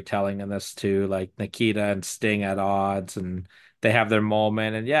storytelling in this too, like Nikita and Sting at odds, and they have their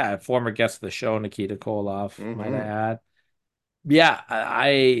moment. And yeah, former guest of the show, Nikita Koloff, might I add. Yeah,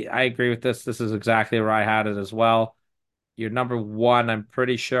 I agree with this. This is exactly where I had it as well. Your number 1, I'm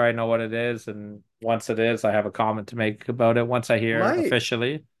pretty sure I know what it is, and once it is, I have a comment to make about it once I hear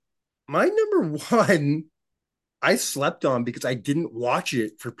officially. My number 1, I slept on because I didn't watch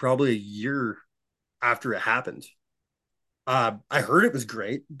it for probably a year after it happened. I heard it was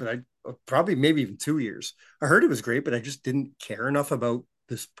great, but I probably maybe even 2 years. I heard it was great, but I just didn't care enough about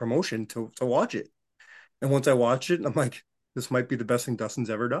this promotion to watch it. And once I watched it, I'm like, this might be the best thing Dustin's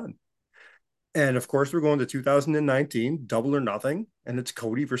ever done. And of course, we're going to 2019, Double or Nothing, and it's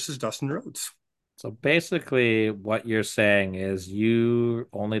Cody versus Dustin Rhodes. So basically, what you're saying is you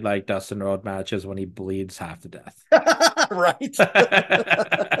only like Dustin Rhodes matches when he bleeds half to death. Right.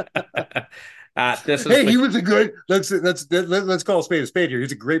 He was a good. Let's call a spade here.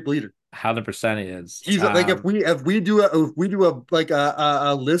 He's a great bleeder. 100% he is. He's like if we do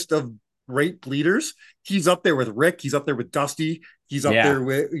a list of great bleeders, he's up there with Rick. He's up there with Dusty. He's up there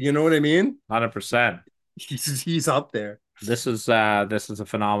with, you know what I mean? 100%. He's up there. This is a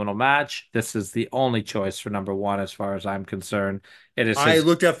phenomenal match. This is the only choice for number 1 as far as I'm concerned. It is. I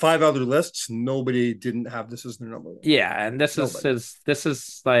looked at 5 other lists. Nobody didn't have this as their number 1. Yeah, and this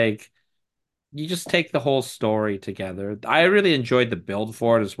is like, you just take the whole story together. I really enjoyed the build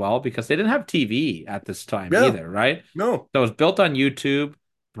for it as well because they didn't have TV at this time either, right? No. So it was built on YouTube.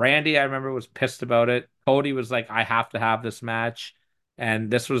 Brandy, I remember, was pissed about it. Cody was like, I have to have this match.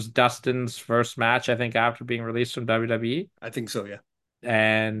 And this was Dustin's first match, I think, after being released from WWE. I think so, yeah.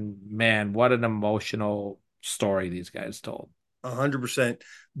 And man, what an emotional story these guys told. 100%,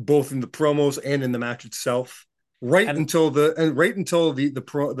 both in the promos and in the match itself. Until the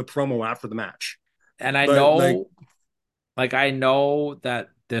promo after the match. And I know that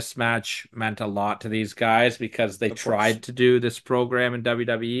this match meant a lot to these guys because they tried to do this program in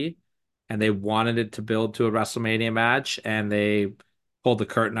WWE and they wanted it to build to a WrestleMania match, and they pulled the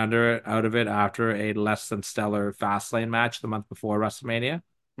curtain out of it after a less than stellar Fastlane match the month before WrestleMania.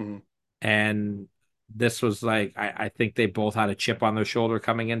 Mm-hmm. And this was like, I think they both had a chip on their shoulder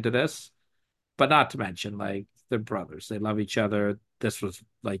coming into this, but not to mention, like, they're brothers. They love each other. This was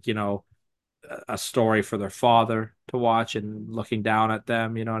like, a story for their father to watch and looking down at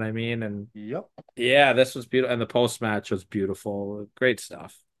them. You know what I mean? And Yep. yeah, this was beautiful, and the post match was beautiful. Great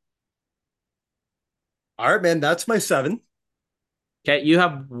stuff. All right, man. That's my 7. Okay, you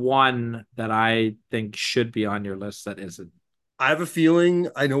have one that I think should be on your list that isn't. I have a feeling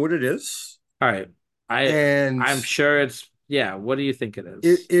I know what it is, All right. I and I'm sure it's yeah, what do you think it it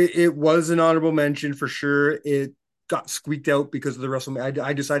is? it, it was an honorable mention for sure. It got squeaked out because of the WrestleMania.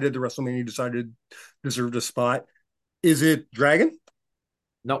 I decided the WrestleMania decided deserved a spot. Is it Dragon?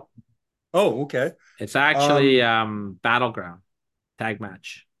 No, Oh, okay. it's actually Um, Battleground tag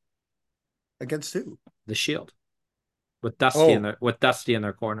match. against who? The Shield Oh, with Dusty in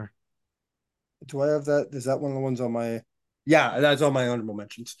their corner. do I have that? Is that one of the ones on my? Yeah, that's on my honorable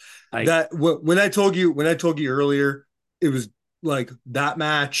mentions. Like That when I told you earlier, it was like that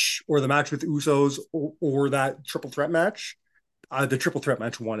match or the match with Usos or that triple threat match. The triple threat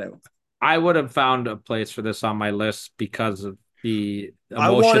match won out. I would have found a place for this on my list because of the I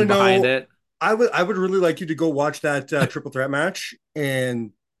want to emotion behind know. it. I would really like you to go watch that triple threat match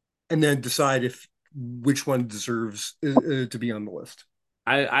and then decide if which one deserves to be on the list.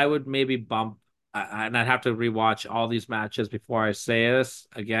 I would maybe bump, and I'd have to rewatch all these matches before I say this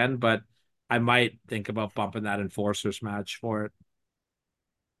again, but I might think about bumping that Enforcers match for it.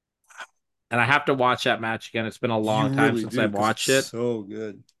 And I have to watch that match again. It's been a You long time really since do I've because it's watched it. so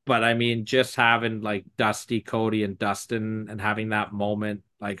good. But I mean, just having like Dusty, Cody, and Dustin and having that moment,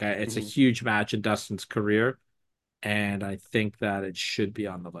 like it's a Mm-hmm. huge match in Dustin's career. And I think that it should be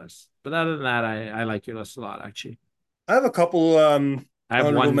on the list. But other than that, I like your list a lot, actually. I have a couple honorable I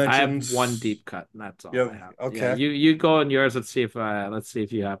have one mentions. deep cut, and that's all Yeah. I have. Yeah, Okay. you go on yours. Let's see if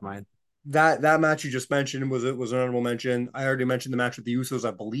you have mine. That match you just mentioned was an honorable mention. I already mentioned the match with the Usos. I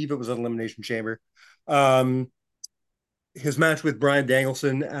believe it was an Elimination Chamber. Um, his match with Brian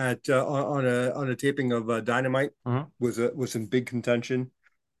Danielson at on a taping of Dynamite Mhm. was in big contention.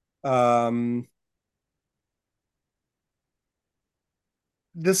 Um,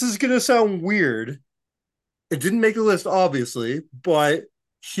 this is gonna sound weird. It didn't make the list, obviously, but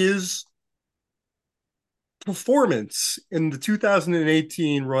his performance in the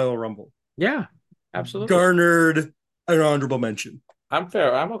 2018 Royal Rumble Yeah, absolutely. garnered an honorable mention. I'm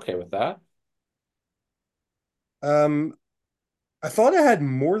fair. I'm okay with that. Um, I thought I had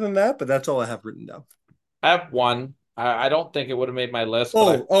more than that, but that's all I have written down. I have one. I don't think it would have made my list,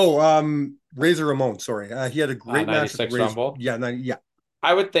 but Razor Ramon. Sorry, he had a great match with 96 Razor. Rumble. Yeah, yeah.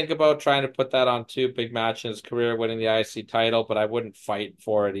 I would think about trying to put that on two big match in his career, winning the IC title, but I wouldn't fight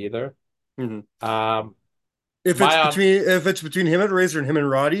for it either. Mm-hmm. Um, my on, If it's between him and Razor and him and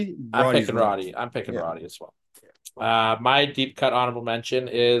Roddy, I'm Roddy's picking winning. Roddy. I'm picking Yeah. Roddy as well. My deep cut honorable mention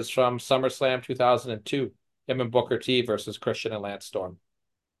is from SummerSlam 2002. Him and Booker T versus Christian and Lance Storm.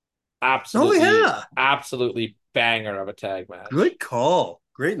 Oh Absolutely, yeah, absolutely banger of a tag match. good call.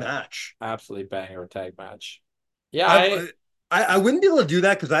 Great Yeah, match. absolutely banger of a tag match. Yeah, I've I wouldn't be able to do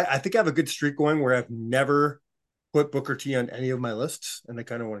that because I think I have a good streak going where I've never put Booker T on any of my lists, and I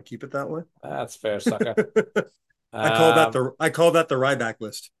kind of want to keep it that way. that's fair, sucker. I Um, call that the Ryback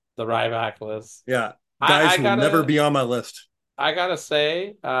list. the Ryback list. Yeah, I, guys I who will never gotta be on my list. I gotta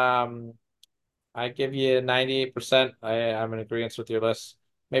say, I give you 98%. I'm in agreement with your list.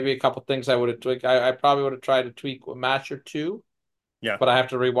 Maybe a couple things I would have tweaked. I probably would have tried to tweak a match or two, Yeah. but I have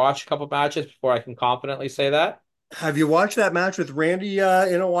to rewatch a couple matches before I can confidently say that. Have you watched that match with Randy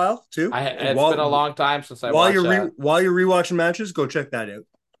in a while too? It's been a long time since I While watched that. while you're rewatching matches, go check that out.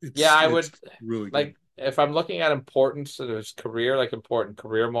 Yeah, I It's would really good. like if I'm looking at importance of his career, like important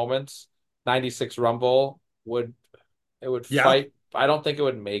career moments, 96 Rumble would it would Yeah, fight. I don't think it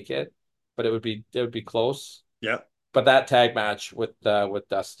would make it, but it would be close. yeah. But that tag match with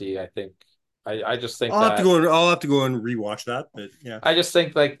Dusty, I think I just think I'll have to that go and I'll have to go and rewatch that. But yeah, I just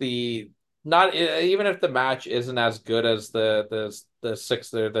think like the not even if the match isn't as good as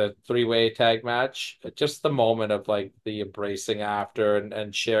the three-way tag match, just the moment of like the embracing after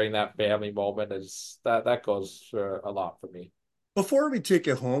and sharing that family moment is that goes for a lot for me. before we take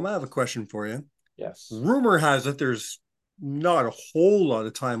it home, I have a question for you. Yes. Rumor has it there's not a whole lot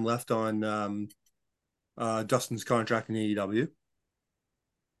of time left on Dustin's contract in AEW.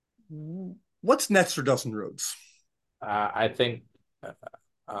 What's next for Dustin Rhodes? I think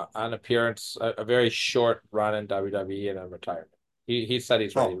an appearance, a very short run in WWE and a retirement. He said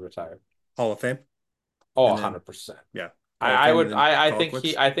he's ready to Oh, retire. Hall of Fame, Oh, and then 100%. yeah, Hall of Fame, and then call it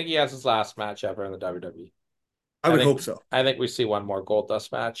quits. I think he has his last match ever in the WWE. I would hope so. I think we see one more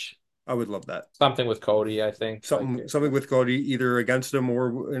Goldust match. I would love that. Something with Cody, I think. Something with Cody, either against him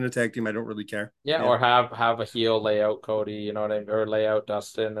or in a tag team. I don't really care. Yeah, Yeah. or have a heel lay out Cody, you know what I mean, or lay out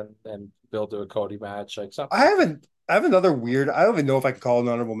Dustin and build to a Cody match, like something. I have another weird. I don't even know if I can call it an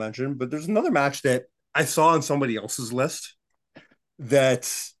honorable mention, but there's another match that I saw on somebody else's list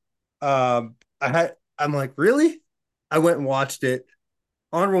that I'm like, really? I went and watched it.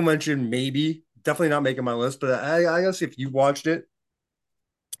 Honorable mention, maybe. Definitely not making my list, but I guess if you watched it,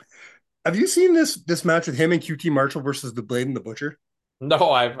 have you seen this match with him and QT Marshall versus the Blade and the Butcher?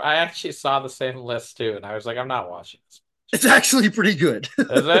 No, I actually saw the same list too, and I was like, I'm not watching this. It's actually pretty good.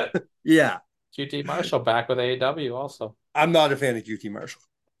 Is it? Yeah. QT Marshall back with AEW also. I'm not a fan of QT Marshall.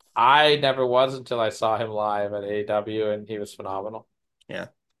 I never was until I saw him live at AEW, and he was phenomenal. Yeah.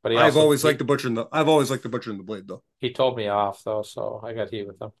 But I've always liked the Butcher and the Blade though. He told me off though, so I got heat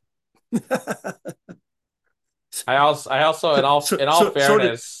with him. I also in all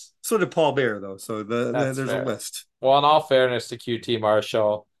fairness, so did Paul Bear though. So there's fair. a list. Well, in all fairness to QT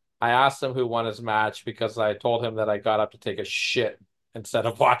Marshall, I asked him who won his match because I told him that I got up to take a shit instead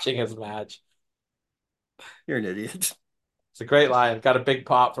of watching his match. You're an idiot. It's a great line. Got a big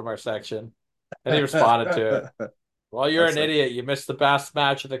pop from our section. And he responded to it. Well, you're an idiot. You missed the best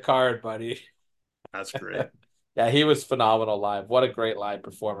match of the card, buddy. That's great. Yeah, he was phenomenal live. What a great live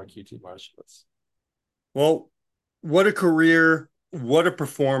performer QT Marshall is. Well, what a career. What a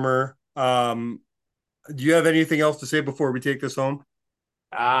performer. Do you have anything else to say before we take this home?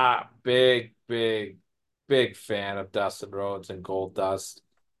 Big, big, big fan of Dustin Rhodes and Goldust.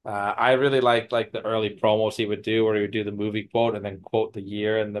 I really liked like the early promos he would do where he would do the movie quote and then quote the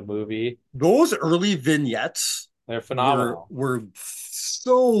year in the movie. Those early vignettes They're phenomenal. Were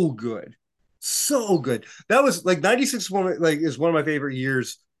so good. So good. That was like 96 is one of my favorite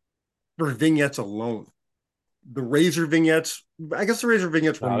years for vignettes alone. The Razor vignettes, I guess the Razor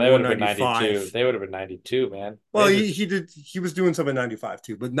vignettes were they would have been 95. 92. They would have been 92, man. Well, he was doing some in 95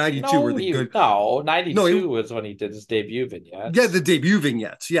 too, but 92 were the good. No, 92 was when he did his debut vignettes. Yeah, the debut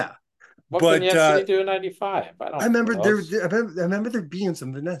vignettes, yeah. What vignettes did he do in 95? I remember there being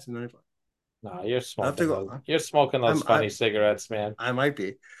some vignettes in 95. No, you're smoking those funny cigarettes, man. I might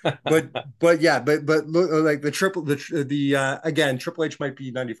be, but yeah, but look, like again, Triple H might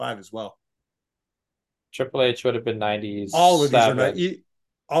be 95 as well. Triple H would have been 90s. All of these are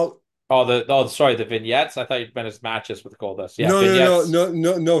the vignettes. I thought you meant his matches with Goldust. Yeah,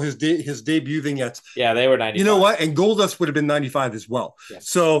 no. His debut vignettes. Yeah, they were 95. You know what? And Goldust would have been 95 as well. Yes.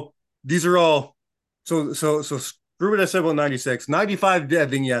 So these are all. So screw what I said about 96. 95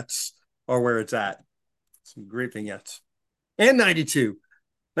 vignettes are where it's at. Some great vignettes. And 92.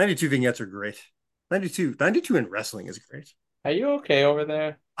 92 vignettes are great. 92 in wrestling is great. Are you okay over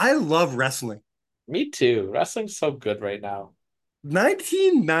there? I love wrestling. Me too. Wrestling's so good right now.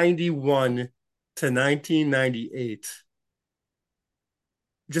 1991 to 1998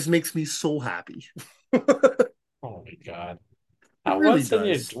 just makes me so happy. Oh my God.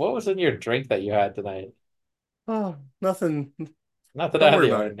 What was in your drink that you had tonight? Oh, nothing. Nothing out of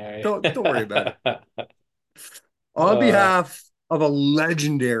the ordinary. Don't worry about it. On behalf of a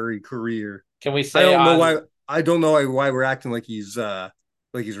legendary career. Can we say I don't know why we're acting like he's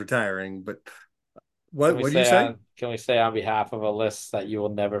retiring, but what do you say? Can we say on behalf of a list that you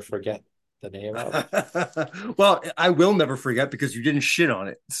will never forget the name of? Well, I will never forget because you didn't shit on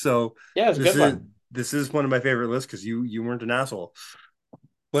it. So yeah, it's a good one. This is one of my favorite lists because you weren't an asshole.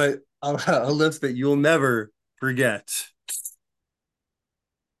 But a list that you'll never forget.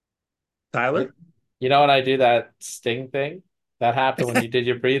 Tyler? You know when I do that sting thing? That happened when you did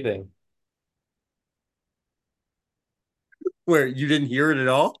your breathing. Where you didn't hear it at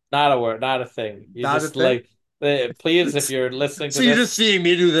all? Not a word, not a thing. You not just like, please, if you're listening to so you're just seeing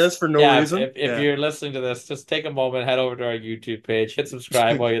me do this for no reason? If you're listening to this, just take a moment, head over to our YouTube page, hit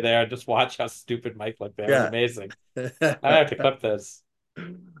subscribe while you're there, and just watch how stupid Mike looked there. It was amazing. I have to clip this.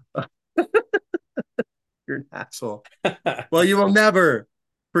 You're an asshole. Well, you will never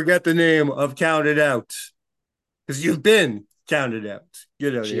forget the name of Counted Out because you've been counted out.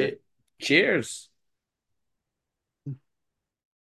 You know. Cheers.